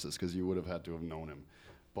do it justice because you would have had to have known him.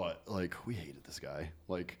 But, we hated this guy.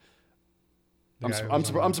 I'm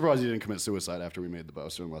surprised he didn't commit suicide after we made the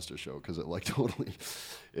Bouster and Lester show because it, totally,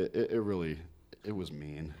 it was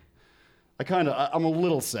mean. I'm a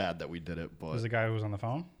little sad that we did it, but... Was the guy who was on the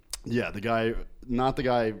phone? Yeah, not the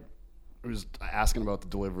guy who was asking about the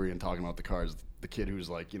delivery and talking about the cars, the kid who's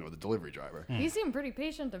the delivery driver. He seemed pretty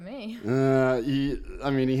patient to me.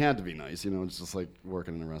 He had to be nice, it's just like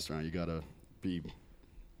working in a restaurant. You gotta be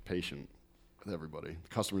patient with everybody. The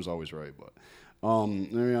customer's always right, but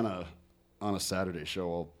maybe on a Saturday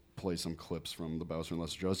show I'll play some clips from the Bouster and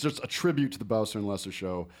Lester show. It's just a tribute to the Bouster and Lester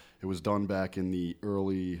show. It was done back in the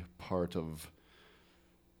early part of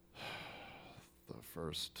the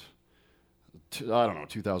first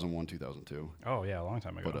 2001, 2002. Oh, yeah, a long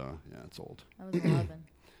time ago. But, it's old. I was 11.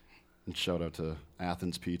 And shout out to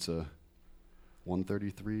Athens Pizza,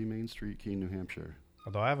 133 Main Street, Keene, New Hampshire.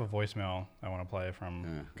 Although I have a voicemail I want to play from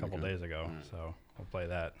a couple okay. days ago, Right. so we'll play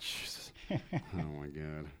that. Jesus. Oh, my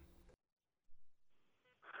God.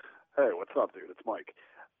 Hey, what's up, dude? It's Mike.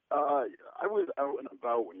 I was out and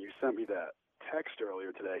about when you sent me that text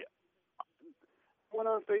earlier today. I went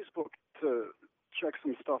on Facebook to check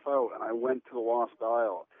some stuff out, and I went to the Lost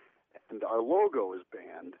Dial, and our logo is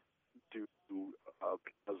banned due to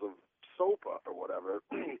because of SOPA or whatever.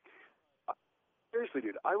 Seriously,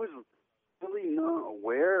 dude, I was really not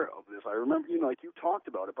aware of this. I remember, you talked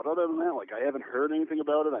about it, but other than that, I haven't heard anything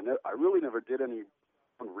about it. I really never did any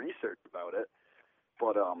research about it.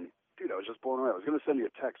 But dude, I was just blown away. I was gonna send you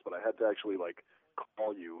a text, but I had to actually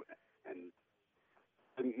call you, and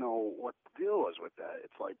didn't know what the deal was with that.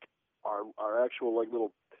 It's our actual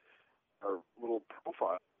our little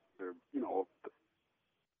profile, or the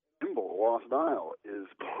symbol Lost Dial is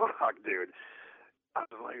blocked, dude. I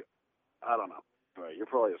was like, I don't know. Right, you're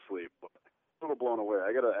probably asleep, but I'm a little blown away.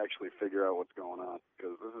 I gotta actually figure out what's going on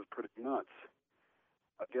because this is pretty nuts.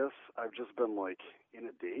 I guess I've just been in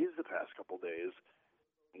a daze the past couple days.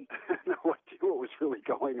 And no idea what was really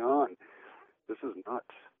going on. This is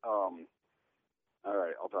nuts. All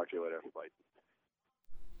right, I'll talk to you later. Bye.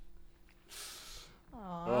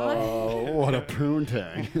 Oh, what a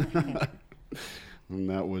poontang. And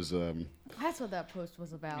that was... That's what that post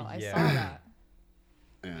was about. I Yeah. saw that.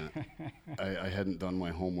 Yeah, I hadn't done my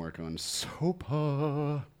homework on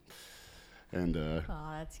SOPA, and Oh,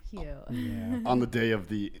 that's cute. Yeah. on the day of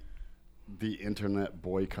the internet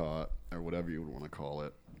boycott or whatever you would want to call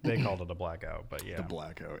it, They called it a blackout, but yeah. the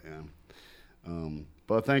blackout. Yeah.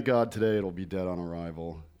 But thank God today it'll be dead on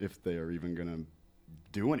arrival if they are even gonna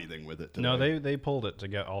do anything with it. Today. No, they pulled it to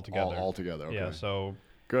get all together. all together. Okay. Yeah. So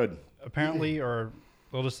Good. apparently, or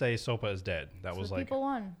we'll just say SOPA is dead. That So was the like, people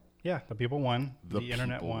won. yeah, the people won. The, The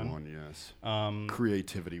internet people won. Yes. Um,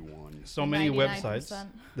 Creativity won. so many 99%. websites.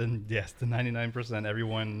 Then yes, the 99%.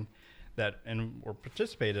 Everyone that or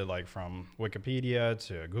participated, like from Wikipedia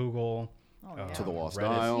to Google. Oh, yeah. To the Lost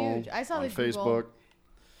Reddit's Dial. huge. I saw on the Google. Facebook.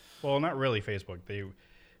 Well, not really Facebook.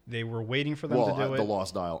 They were waiting for them Well, to do it. the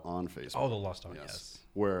Lost Dial on Facebook. Oh, the Lost Dial. Yes.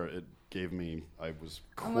 Where it gave me, I was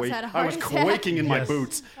Almost had a I was heart attack. quaking in my Yes.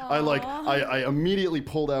 boots. I immediately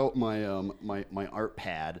pulled out my art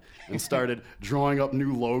pad and started drawing up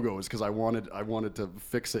new logos because I wanted to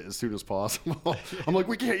fix it as soon as possible. I'm like,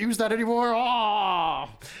 we can't use that anymore. Oh!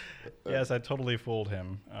 Yes, I totally fooled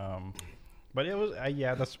him. But it was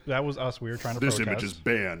that was us. We were trying to This protest. image is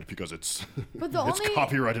banned because it's But the it's only-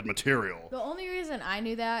 copyrighted material. The only reason I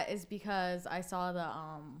knew that is because I saw the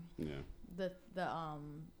Yeah.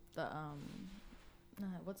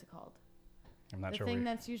 what's it called? I'm not The sure. thing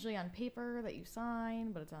that's usually on paper that you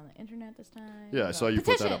sign, but it's on the internet this time. Yeah, I The saw you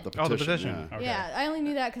put that up. petition. The Oh, the petition. petition. Yeah. Okay. Yeah, I only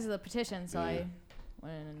knew that because of the petition, so Yeah. I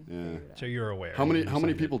went in and Yeah. figured it out. So you're aware. How many You signed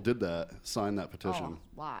it. people did that? Sign that petition?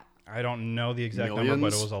 Oh, a lot. I don't know the exact number, Millions?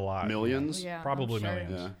 but it was a lot. Millions? Yeah, I'm Probably sure.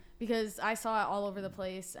 millions. Yeah. Because I saw it all over the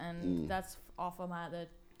place, Mm. and that's off of the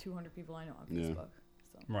 200 people I know on Yeah. Facebook.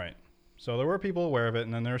 So. Right. So there were people aware of it,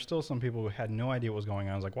 and then there were still some people who had no idea what was going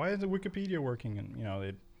on. I was like, why isn't Wikipedia working? And,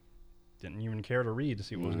 they didn't even care to read to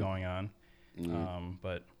see what was going on.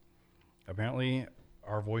 But apparently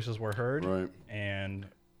our voices were heard. Right. And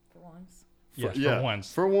For once. yes, yeah, for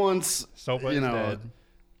once. For once, SOPA you is know, dead.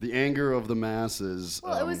 the anger of the masses.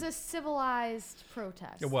 Well, it was a civilized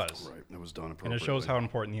protest. It was. right. It was done And appropriately. it shows how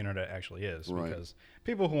important the internet actually is. Right. Because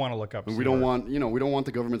people who want to look up. And we don't want, we don't want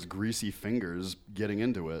the government's greasy fingers getting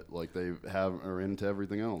into it like they are into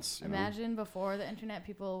everything else. you know? Imagine before the internet,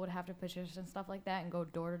 people would have to petition stuff like that and go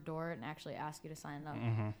door to door and actually ask you to sign up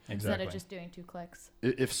instead Exactly. of just doing 2 clicks.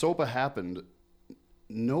 If SOPA happened,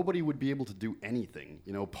 nobody would be able to do anything.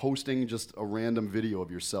 Posting just a random video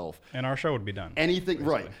of yourself. And our show would be done. Anything,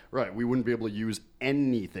 right. We wouldn't be able to use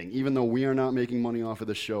anything, even though we are not making money off of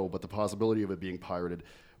the show, but the possibility of it being pirated.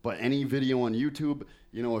 But any video on YouTube,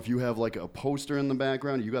 if you have like a poster in the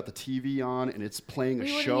background, you got the TV on and it's playing a We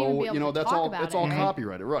wouldn't show, even be able to that's talk all about it's it, all right?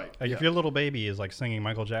 copyrighted, right. Like if your little baby is like singing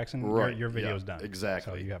Michael Jackson, right. your video's done.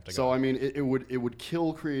 Exactly. So you have to go. So I mean it would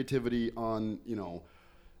kill creativity on,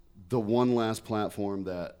 the one last platform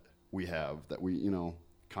that we have that we,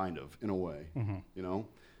 kind of, in a way.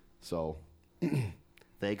 So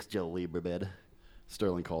thanks, Joe Lieberman.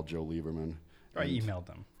 Sterling called Joe Lieberman. I And- emailed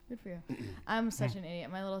them. Good for you. I'm such an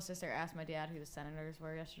idiot. My little sister asked my dad who the senators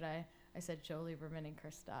were yesterday. I said Joe Lieberman and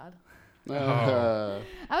Chris Dodd. I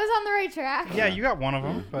was on the right track. Yeah, you got one of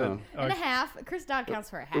them, but And a half. Chris Dodd counts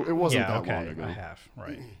for a half. It wasn't yeah, that okay, long ago. a half,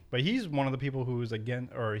 right? But he's one of the people who's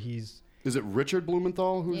he's Is it Richard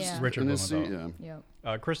Blumenthal who's Yeah. Richard in his seat? Blumenthal. Yeah.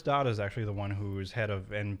 Yep. Chris Dodd is actually the one who's head of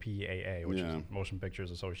NPAA, which Yeah. is Motion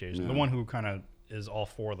Pictures Association. Yeah. The one who kind of is all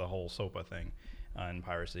for the whole SOPA thing and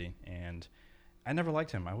piracy. And I never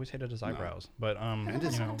liked him. I always hated his eyebrows. But And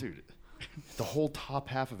his, dude, the whole top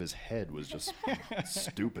half of his head was just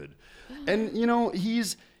stupid. And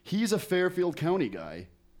he's a Fairfield County guy.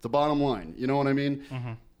 The bottom line, you know what I mean?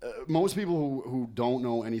 Most people who don't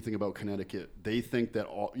know anything about Connecticut, they think that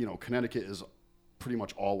Connecticut is pretty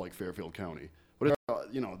much all like Fairfield County. But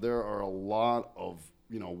there are a lot of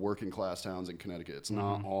working class towns in Connecticut. It's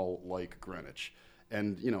not all like Greenwich.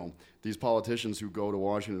 And, these politicians who go to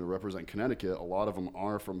Washington to represent Connecticut, a lot of them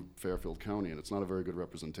are from Fairfield County, and it's not a very good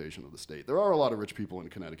representation of the state. There are a lot of rich people in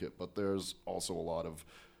Connecticut, but there's also a lot of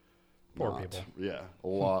Poor people. Yeah, a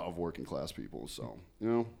lot of working class people. So,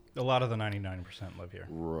 a lot of the 99% live here.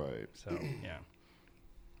 Right. So, yeah.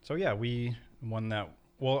 So, yeah, we won that.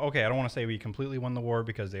 Well, okay, I don't want to say we completely won the war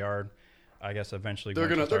because they are, I guess, eventually They're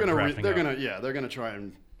going to start drafting up. they're gonna try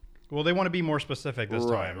and Well, they want to be more specific this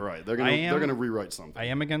time. Right. They're gonna rewrite something. I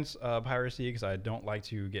am against piracy because I don't like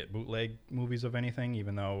to get bootleg movies of anything,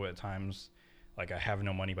 even though at times, like I have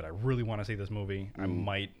no money, but I really want to see this movie. I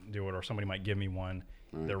might do it, or somebody might give me one.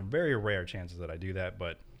 There are very rare chances that I do that,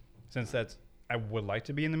 but since I would like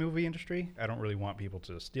to be in the movie industry, I don't really want people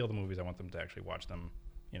to steal the movies. I want them to actually watch them,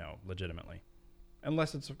 legitimately.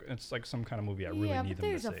 unless it's like some kind of movie I really yeah, need but them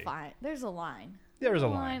there's to a see. there's a line. There's a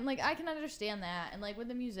line. Like, I can understand that, and like with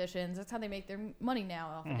the musicians, that's how they make their money now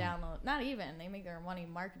off Mm-hmm. the download. Not even they make their money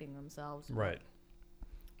marketing themselves, but Right.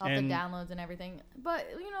 off And- the downloads and everything. But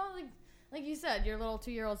you know, like you said, your little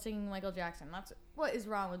 2-year-old singing Michael Jackson. That's what is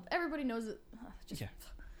wrong with everybody knows it. Just Yeah.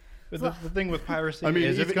 But the thing with piracy I mean,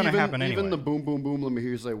 is it's going to happen anyway. Even the boom, boom, boom, let me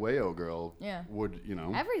hear you say wayo, girl. Yeah. Would, you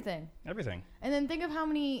know. everything. Everything. And then think of how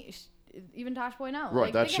many, even Tosh Boy now. Right,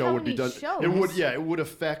 like, that think of show how would be many done. shows. It would, yeah, it would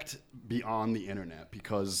affect beyond the internet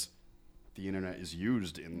because the internet is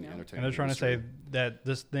used in the entertainment And they're trying to industry. say that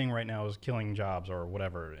this thing right now is killing jobs or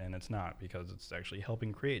whatever, and it's not because it's actually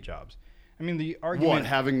helping create jobs. I mean, the argument... What,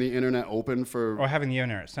 having the internet open for... Or having the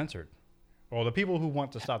internet censored. Well, the people who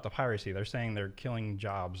want to stop the piracy, they're saying they're killing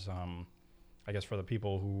jobs, I guess, for the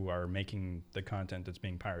people who are making the content that's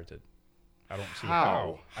being pirated. I don't see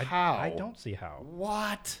how. How? I don't see how.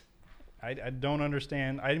 What? I don't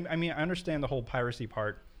understand. I mean, I understand the whole piracy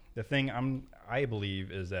part. The thing I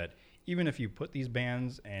believe is that even if you put these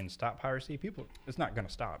bans and stop piracy, it's not going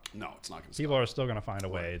to stop. No, it's not going to People are still going to find a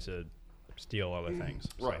way to steal other things.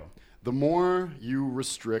 Right. So. The more you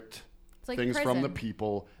restrict It's like things from the prison.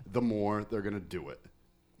 people, the more they're going to do it.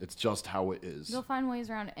 It's just how it is. They'll find ways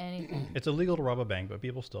around anything. It's illegal to rob a bank, but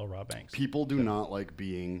people still rob banks. People do not like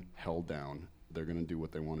being held down. They're going to do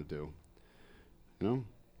what they want to do. You know?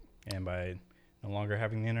 And by no longer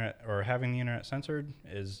having the internet or having the internet censored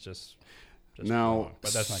is just Now, wrong.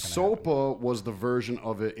 But that's not going to happen. SOPA was the version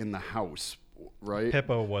of it in the House, right?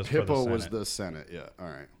 PIPA was for the PIPA was Senate. the Senate. Yeah. All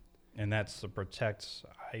right. And that's to protect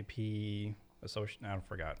IP association. I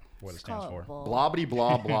forgot what it stands for. Blobbity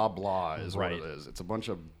blah blah blah is Right. what it is. It's a bunch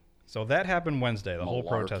of So that happened Wednesday, the whole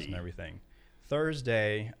protest Malarkey. and everything.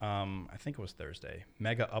 Thursday, I think it was Thursday,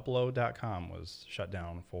 megaupload.com was shut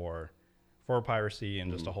down for piracy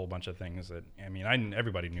and just a whole bunch of things that, I mean,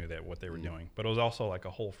 everybody knew that what they were doing, but it was also like a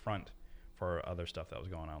whole front for other stuff that was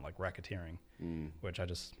going on, like racketeering, which I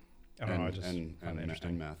don't know, I just find it interesting.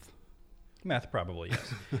 and meth. Meth, probably,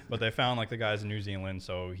 yes. But they found like the guy's in New Zealand,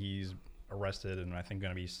 so he's arrested and I think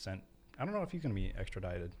going to be sent. I don't know if he's going to be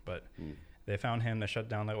extradited, but they found him. They shut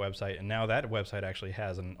down that website, and now that website actually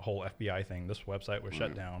has a whole FBI thing. This website was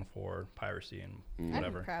shut down for piracy and I'd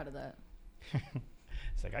whatever. be proud of that.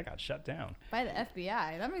 It's like I got shut down. By the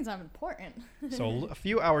FBI. That means I'm important. So a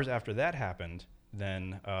few hours after that happened,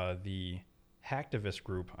 then the hacktivist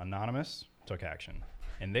group Anonymous took action,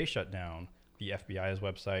 and they shut down the FBI's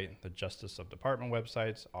website, the Justice of Department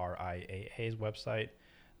websites, RIAA's website,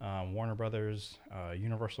 Warner Brothers,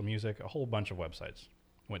 Universal Music, a whole bunch of websites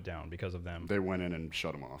went down because of them. They went in and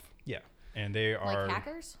shut them off. Yeah, and they are Like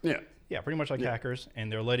hackers? Yeah. pretty much like hackers,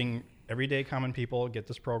 and they're letting everyday common people get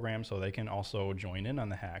this program so they can also join in on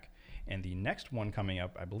the hack. And the next one coming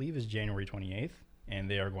up, I believe, is January 28th, and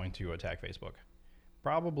they are going to attack Facebook.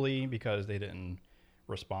 Probably because they didn't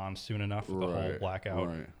respond soon enough with the whole Right, blackout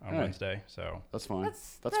right. on Hey. Wednesday. So, That's fine.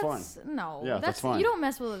 That's fine. No. Yeah, that's fine. You don't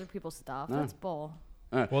mess with other people's stuff. No. That's bull.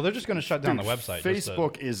 well, they're just going to shut down Dude, the website. just to-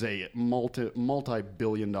 Facebook is a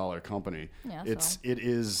multi-billion-dollar company. Yeah, It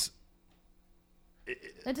is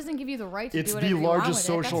That doesn't give you the right to it's do whatever the you want largest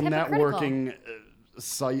with it. social That's hypocritical. networking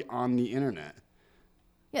site on the internet.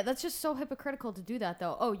 Yeah, that's just so hypocritical to do that,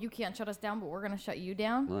 though. Oh, you can't shut us down, but we're going to shut you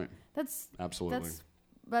down? Right. That's Absolutely.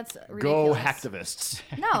 That's Go ridiculous. hacktivists.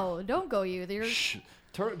 No, don't go you. You're, Just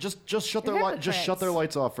shut their You're just shut their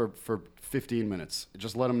hypocrites. lights off for 15 minutes.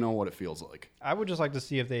 Just let them know what it feels like. I would just like to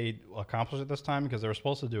see if they accomplish it this time because they were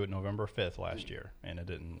supposed to do it November 5th last year, and it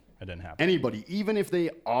didn't happen. Anybody, even if they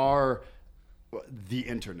are the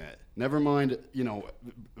internet, never mind,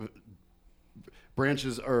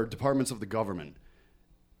 branches or departments of the government.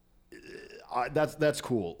 That's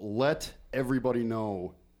cool. Let everybody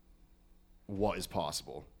know what is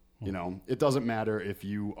possible. It doesn't matter if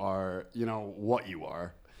you are, what you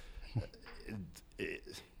are.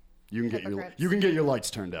 You can get your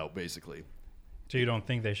lights turned out, basically. So you don't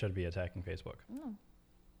think they should be attacking Facebook?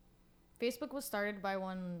 Facebook was started by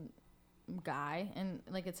one guy, and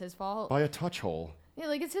like it's his fault. By a touch hole. Yeah,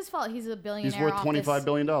 like it's his fault. He's a billionaire. He's worth off $25 this,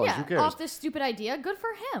 billion. Yeah, Who cares? off this stupid idea. Good for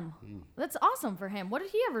him. That's awesome for him. What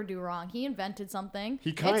did he ever do wrong? He invented something.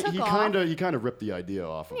 He kind of ripped the idea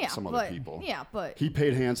off of Yeah, some but- other people. yeah, but- he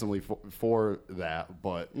paid handsomely for that.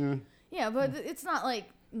 But Yeah, but it's not like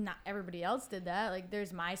not everybody else did that. Like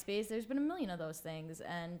there's MySpace. There's been a million of those things,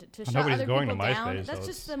 and to shut Nobody's other going people to down, MySpace, that's so just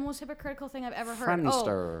it's- the most hypocritical thing I've ever heard.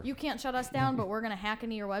 Friendster. Oh, you can't shut us down, but we're gonna hack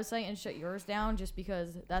into your website and shut yours down just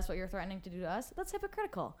because that's what you're threatening to do to us. That's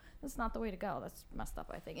hypocritical. That's not the way to go. That's messed up.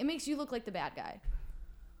 I think it makes you look like the bad guy.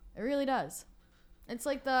 It really does. It's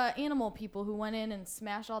like the animal people who went in and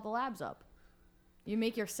smashed all the labs up. You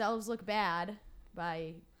make yourselves look bad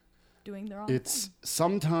by doing the wrong It's thing.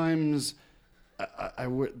 sometimes I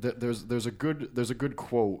would there's a good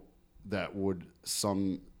quote that would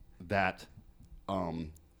sum that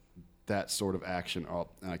that sort of action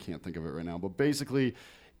up, and I can't think of it right now. But basically,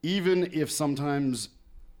 even if sometimes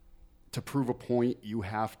to prove a point you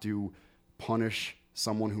have to punish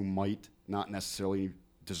someone who might not necessarily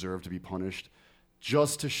deserve to be punished,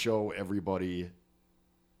 just to show everybody,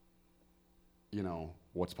 you know,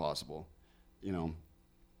 what's possible, you know.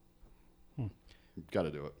 Got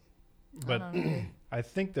to do it. But I don't agree. I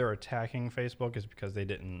think they're attacking Facebook is because they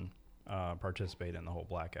didn't participate in the whole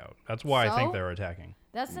blackout. That's why I think So? they're attacking.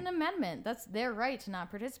 That's an amendment. That's their right to not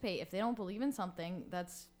participate. If they don't believe in something,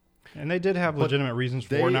 that's And they did have legitimate reasons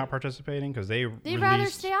they- for not participating because they they'd released. rather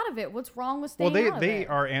stay out of it. What's wrong with Well, staying out of they it?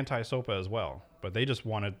 are anti-SOPA as well, but they just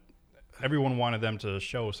wanted everyone wanted them to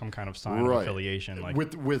show some kind of sign of affiliation. Like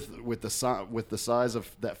with the size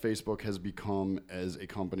of that Facebook has become as a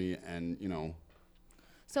company, and you know,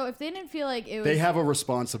 So if they didn't feel like it was, they have a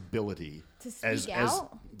responsibility To speak as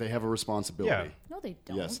out? they have a responsibility. Yeah. no, they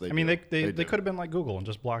don't. Yes, they. I mean, do. they do. could have been like Google and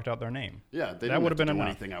just blocked out their name. Yeah, they that would have been do enough.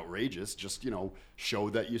 anything outrageous. Just, you know, show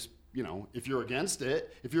that you know, if you're against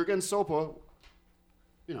it, if you're against SOPA,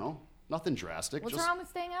 you know, nothing drastic. What's just wrong with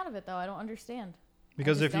staying out of it, though? I don't understand.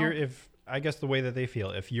 Because just if I guess the way that they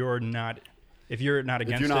feel, if you're not against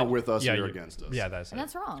you're not it, with us, yeah, you're against us. Yeah, that's And it.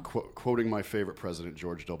 that's wrong. quoting my favorite president,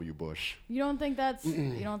 George W. Bush. You don't think that's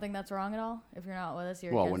wrong at all? If you're not with us,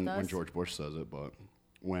 you're Well, against us. when George Bush says it, but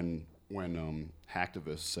when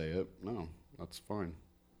hacktivists say it, no, that's fine.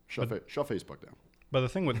 Shut Facebook down. But the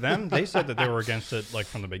thing with them, they said that they were against it like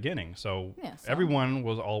from the beginning. So, Yeah, so? everyone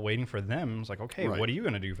was all waiting for them. It's like, okay, Right. what are you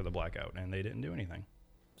going to do for the blackout? And they didn't do anything.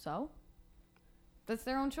 So that's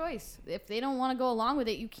their own choice. If they don't want to go along with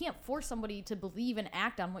it, you can't force somebody to believe and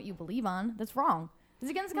act on what you believe on. That's wrong. It's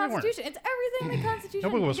against the They weren't. Constitution. It's everything in the Constitution.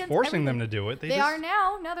 Nobody was against forcing them everything. to do it. They just, are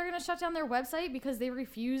now. Now they're going to shut down their website because they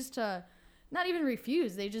refuse to. Not even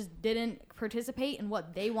refuse. They just didn't participate in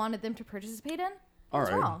what they wanted them to participate in. All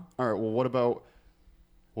That's right. wrong. All right. Well, what about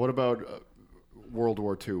World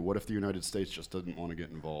War II? What if the United States just didn't want to get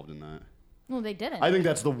involved in that? Well, they didn't. I think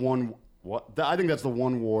that's the one. I think that's the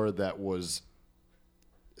one war that was.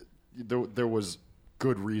 There was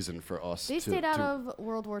good reason for us. They to, stayed out to, of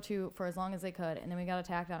World War II for as long as they could, and then we got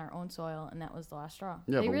attacked on our own soil, and that was the last straw.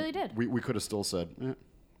 Yeah, they but really did. We could have still said.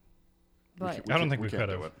 But I don't think we can't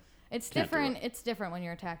could do have. it. it's can't do different. it. It's different when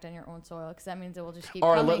you're attacked on your own soil, because that means it will just keep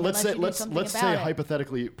All right. coming Let's unless say you do let's something let's about say it.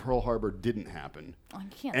 hypothetically Pearl Harbor didn't happen, Oh, you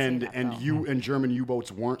can't and say that, and though. you and German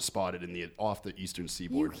U-boats weren't spotted off the eastern You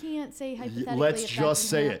seaboard. can't say hypothetically. Let's if that just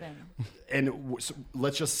say didn't it. happen. And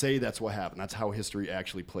let's just say that's what happened. That's how history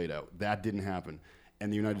actually played out. That didn't happen.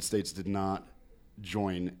 And the United States did not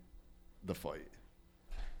join the fight.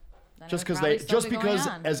 Then it Just would because probably they still just be going because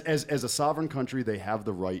on. as a sovereign country they have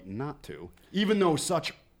the right not to. Even though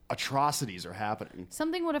such atrocities are happening.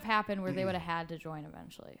 Something would have happened where they would have had to join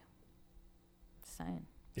eventually. Just saying.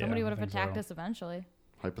 Yeah, Somebody I would have think attacked so. us eventually.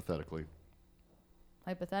 Hypothetically.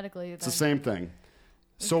 Hypothetically. It's the same thing.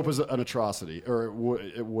 SOAP is an atrocity, or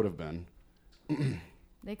it would have been.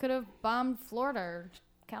 They could have bombed Florida or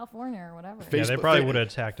California or whatever. Yeah, they Facebook- probably would have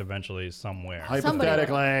attacked eventually somewhere.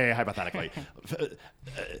 Hypothetically.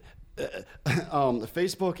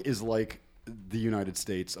 Facebook is like the United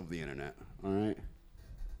States of the internet. All right.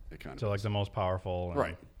 It kind So of like the most powerful. and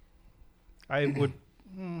right. I would.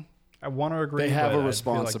 I want to agree. They have but a I feel like there's-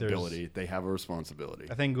 responsibility. They have a responsibility.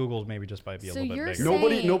 I think Google's maybe just might be a So little you're bit bigger.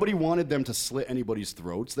 saying- Nobody wanted them to slit anybody's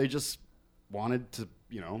throats. They just wanted to,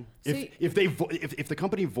 you know, So if the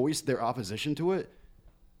company voiced their opposition to it,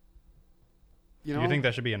 you know. Do you think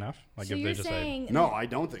that should be enough? Like So if you're they just say, saying No, I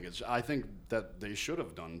don't think it's. I think that they should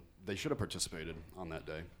have done. They should have participated on that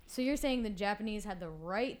day. So you're saying the Japanese had the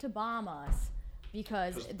right to bomb us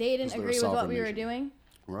because they Because didn't they're a agree with what sovereign we were nation. doing?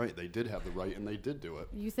 Right, they did have the right, and they did do it.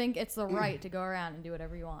 You think it's the right to go around and do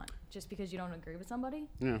whatever you want just because you don't agree with somebody?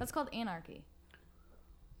 Yeah. That's called anarchy.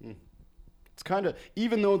 It's kind of,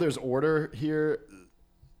 even though there's order here,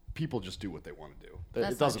 people just do what they want to do.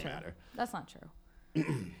 That's It doesn't not true. matter. That's not true.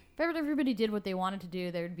 If everybody did what they wanted to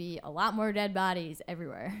do, there'd be a lot more dead bodies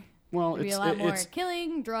everywhere. Well, There'd be it's a lot more it's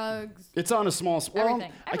killing, drugs. it's on a small. Well,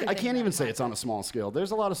 Everything. I can't Everything even that's say it's on a small scale.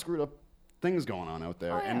 There's a lot of screwed up things going on out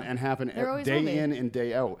there, Oh, yeah. and happen There always will be. day in and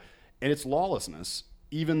day out, and it's lawlessness.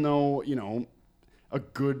 Even though a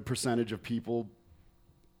good percentage of people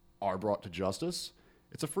are brought to justice,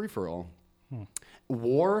 it's a free for all.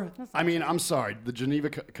 War. I mean, I'm sorry. The Geneva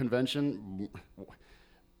Convention.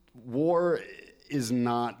 War is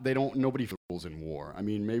not. They don't. Nobody rules in war. I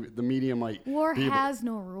mean, maybe the media might. War be able- has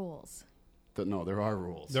no rules. No, there are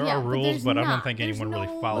rules. There Yeah, are but rules, there's but I don't not. think There's anyone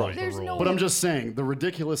really no- follows the there's rules. no- But I'm just saying the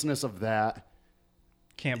ridiculousness of that.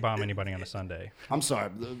 Can't bomb anybody on a Sunday. I'm sorry.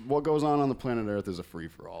 What goes on the planet Earth is a free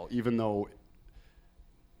for all. Even though,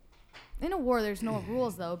 In a war, there's no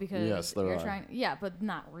rules though because Yes, there you're are. trying. Yeah, but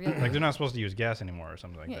not really. Like they're not supposed to use gas anymore or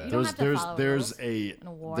something like Yeah, that. you don't have to follow rules in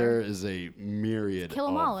a war. there is a myriad. Kill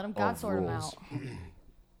them all. of- Let them God of sort them rules. out.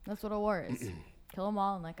 That's what a war is. Kill them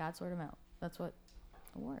all and let God sort them out. That's what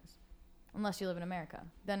a war is. Unless you live in America,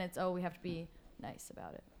 then it's we have to be nice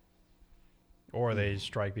about it. Or they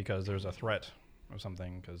strike because there's a threat or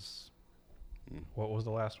something. Because what was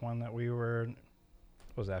the last one that we were?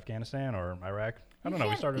 Was it Afghanistan or Iraq? I don't know. We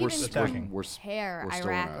can't started even attacking. We're Compare still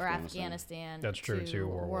in Iraq or Afghanistan. Afghanistan. That's true, to too,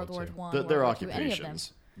 or World War II. One. They're World War II, any of them.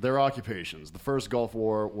 occupations. They're occupations. The first Gulf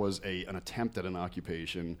War was an attempt at an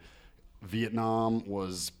occupation. Vietnam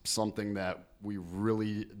was something that we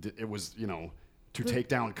really did. It was, to take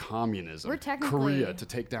down communism. we're technically- Korea to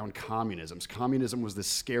take down communism. Communism was this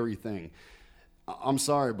scary thing. I'm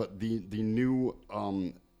sorry, but the new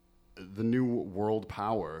world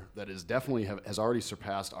power that is definitely has already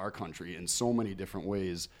surpassed our country in so many different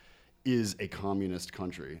ways is a communist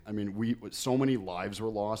country. I mean, so many lives were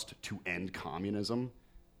lost to end communism,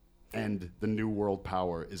 and the new world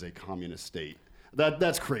power is a communist state.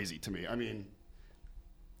 That's crazy to me. I mean,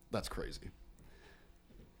 that's crazy.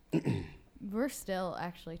 We're still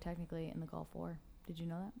actually technically in the Gulf War. Did you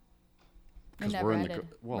know that? It 'Cause never we're in ended.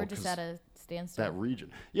 We're just 'cause at a standstill. that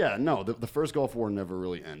region. Yeah, no, the first Gulf War never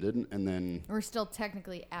really ended, and then We're still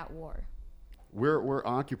technically at war. we're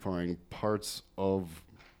occupying parts of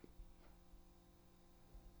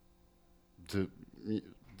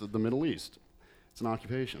the Middle East. It's an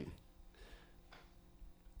occupation.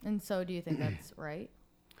 And so, do you think that's right?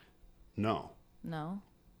 No, No.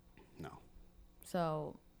 no.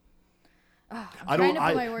 So, I'm I trying don't. to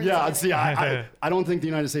put my words Yeah, together. see, I don't think the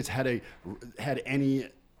United States had any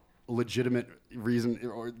legitimate reason,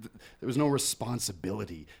 or there was no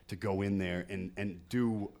responsibility to go in there and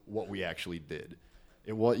do what we actually did.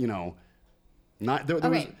 It was, not there was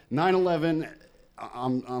Okay. 9/11.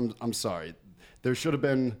 I'm sorry. There should have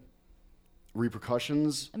been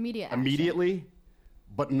repercussions Immediate action. immediately,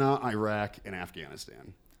 but not Iraq and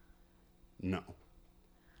Afghanistan. No.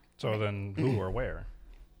 So then, who or where?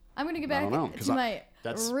 I'm going to get I back don't know, 'cause to my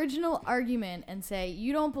that's- original argument and say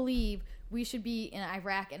you don't believe we should be in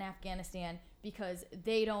Iraq and Afghanistan because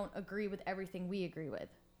they don't agree with everything we agree with.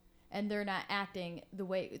 And they're not acting the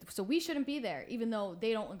way. So we shouldn't be there, even though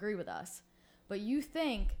they don't agree with us. But you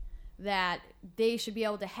think that they should be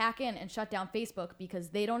able to hack in and shut down Facebook because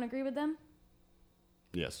they don't agree with them?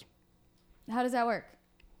 Yes. How does that work?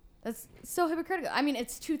 That's so hypocritical. I mean,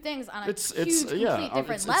 it's two things on a huge, complete different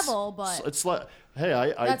it's- level, but it's like,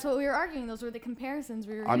 hey, that's what we were arguing. Those were the comparisons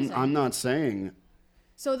we were I'm using. I'm not saying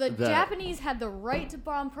So the that- Japanese had the right to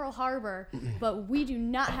bomb Pearl Harbor, but we do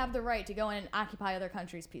not have the right to go in and occupy other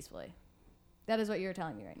countries peacefully. That is what you're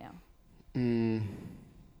telling me right now.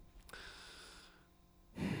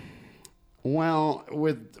 Well,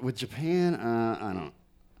 with Japan, I don't.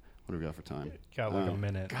 What do we got for time? Got like a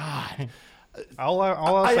minute. God, All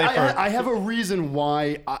I'll say for I have a reason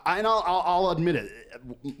why, and I'll admit it.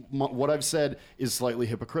 What I've said is slightly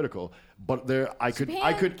hypocritical, but I could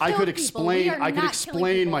Japan killed people. We explain are I could not explain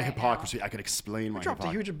killing people my right now. hypocrisy. I could explain my dropped a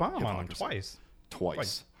huge bomb on them hypocrisy.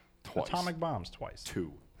 twice. Twice. Atomic bombs twice.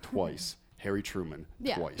 Twice. Harry Truman.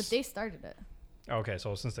 Yeah, Twice. but they started it. Okay,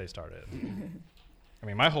 so since they started, I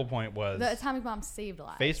mean, my whole point was The atomic bomb saved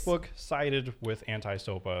lives. Facebook sided with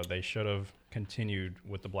anti-SOPA. They should have continued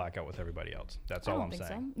with the blackout with everybody else. That's I all don't I'm think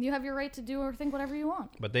saying. so. You have your right to do or think whatever you want.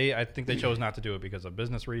 But I think they chose not to do it because of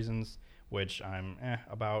business reasons, which I'm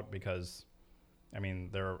about because, I mean,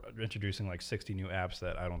 they're introducing like 60 new apps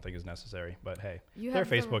that I don't think is necessary. But hey, You they're have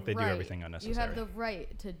the Facebook. They do right- everything unnecessary. You have the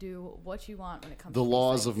right to do what you want when it comes The to these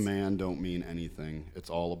laws of things. man don't mean anything. It's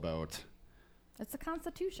all about It's the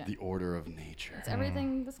Constitution. the order of nature. It's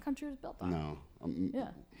everything this country was built on. No. Yeah.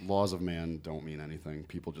 Laws of man don't mean anything.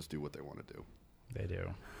 People just do what they want to do. They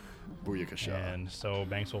do. Booyakasha. And so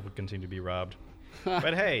banks will continue to be robbed.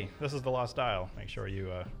 But hey, this is the Lost Dial. Make sure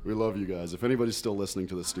you We love you guys. If anybody's still listening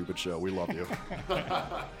to this stupid show, we love you.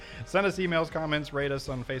 send us emails, comments, rate us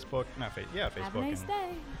on Facebook. Facebook. Have a nice day.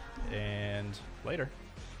 And later.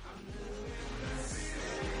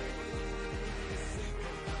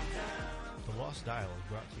 The Lost Dial is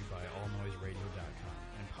brought to you by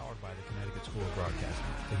AllNoiseRadio.com and powered by the Connecticut School of Broadcasting.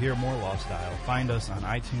 To hear more Lost Dial, find us on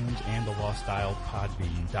iTunes and the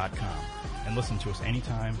LostDialPodbean.com and listen to us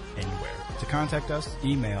anytime, anywhere. To contact us,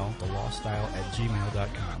 email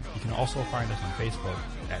thelostdial@gmail.com. You can also find us on Facebook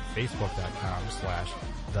at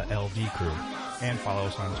facebook.com/the LD Crew and follow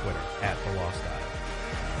us on Twitter @the Lost Dial.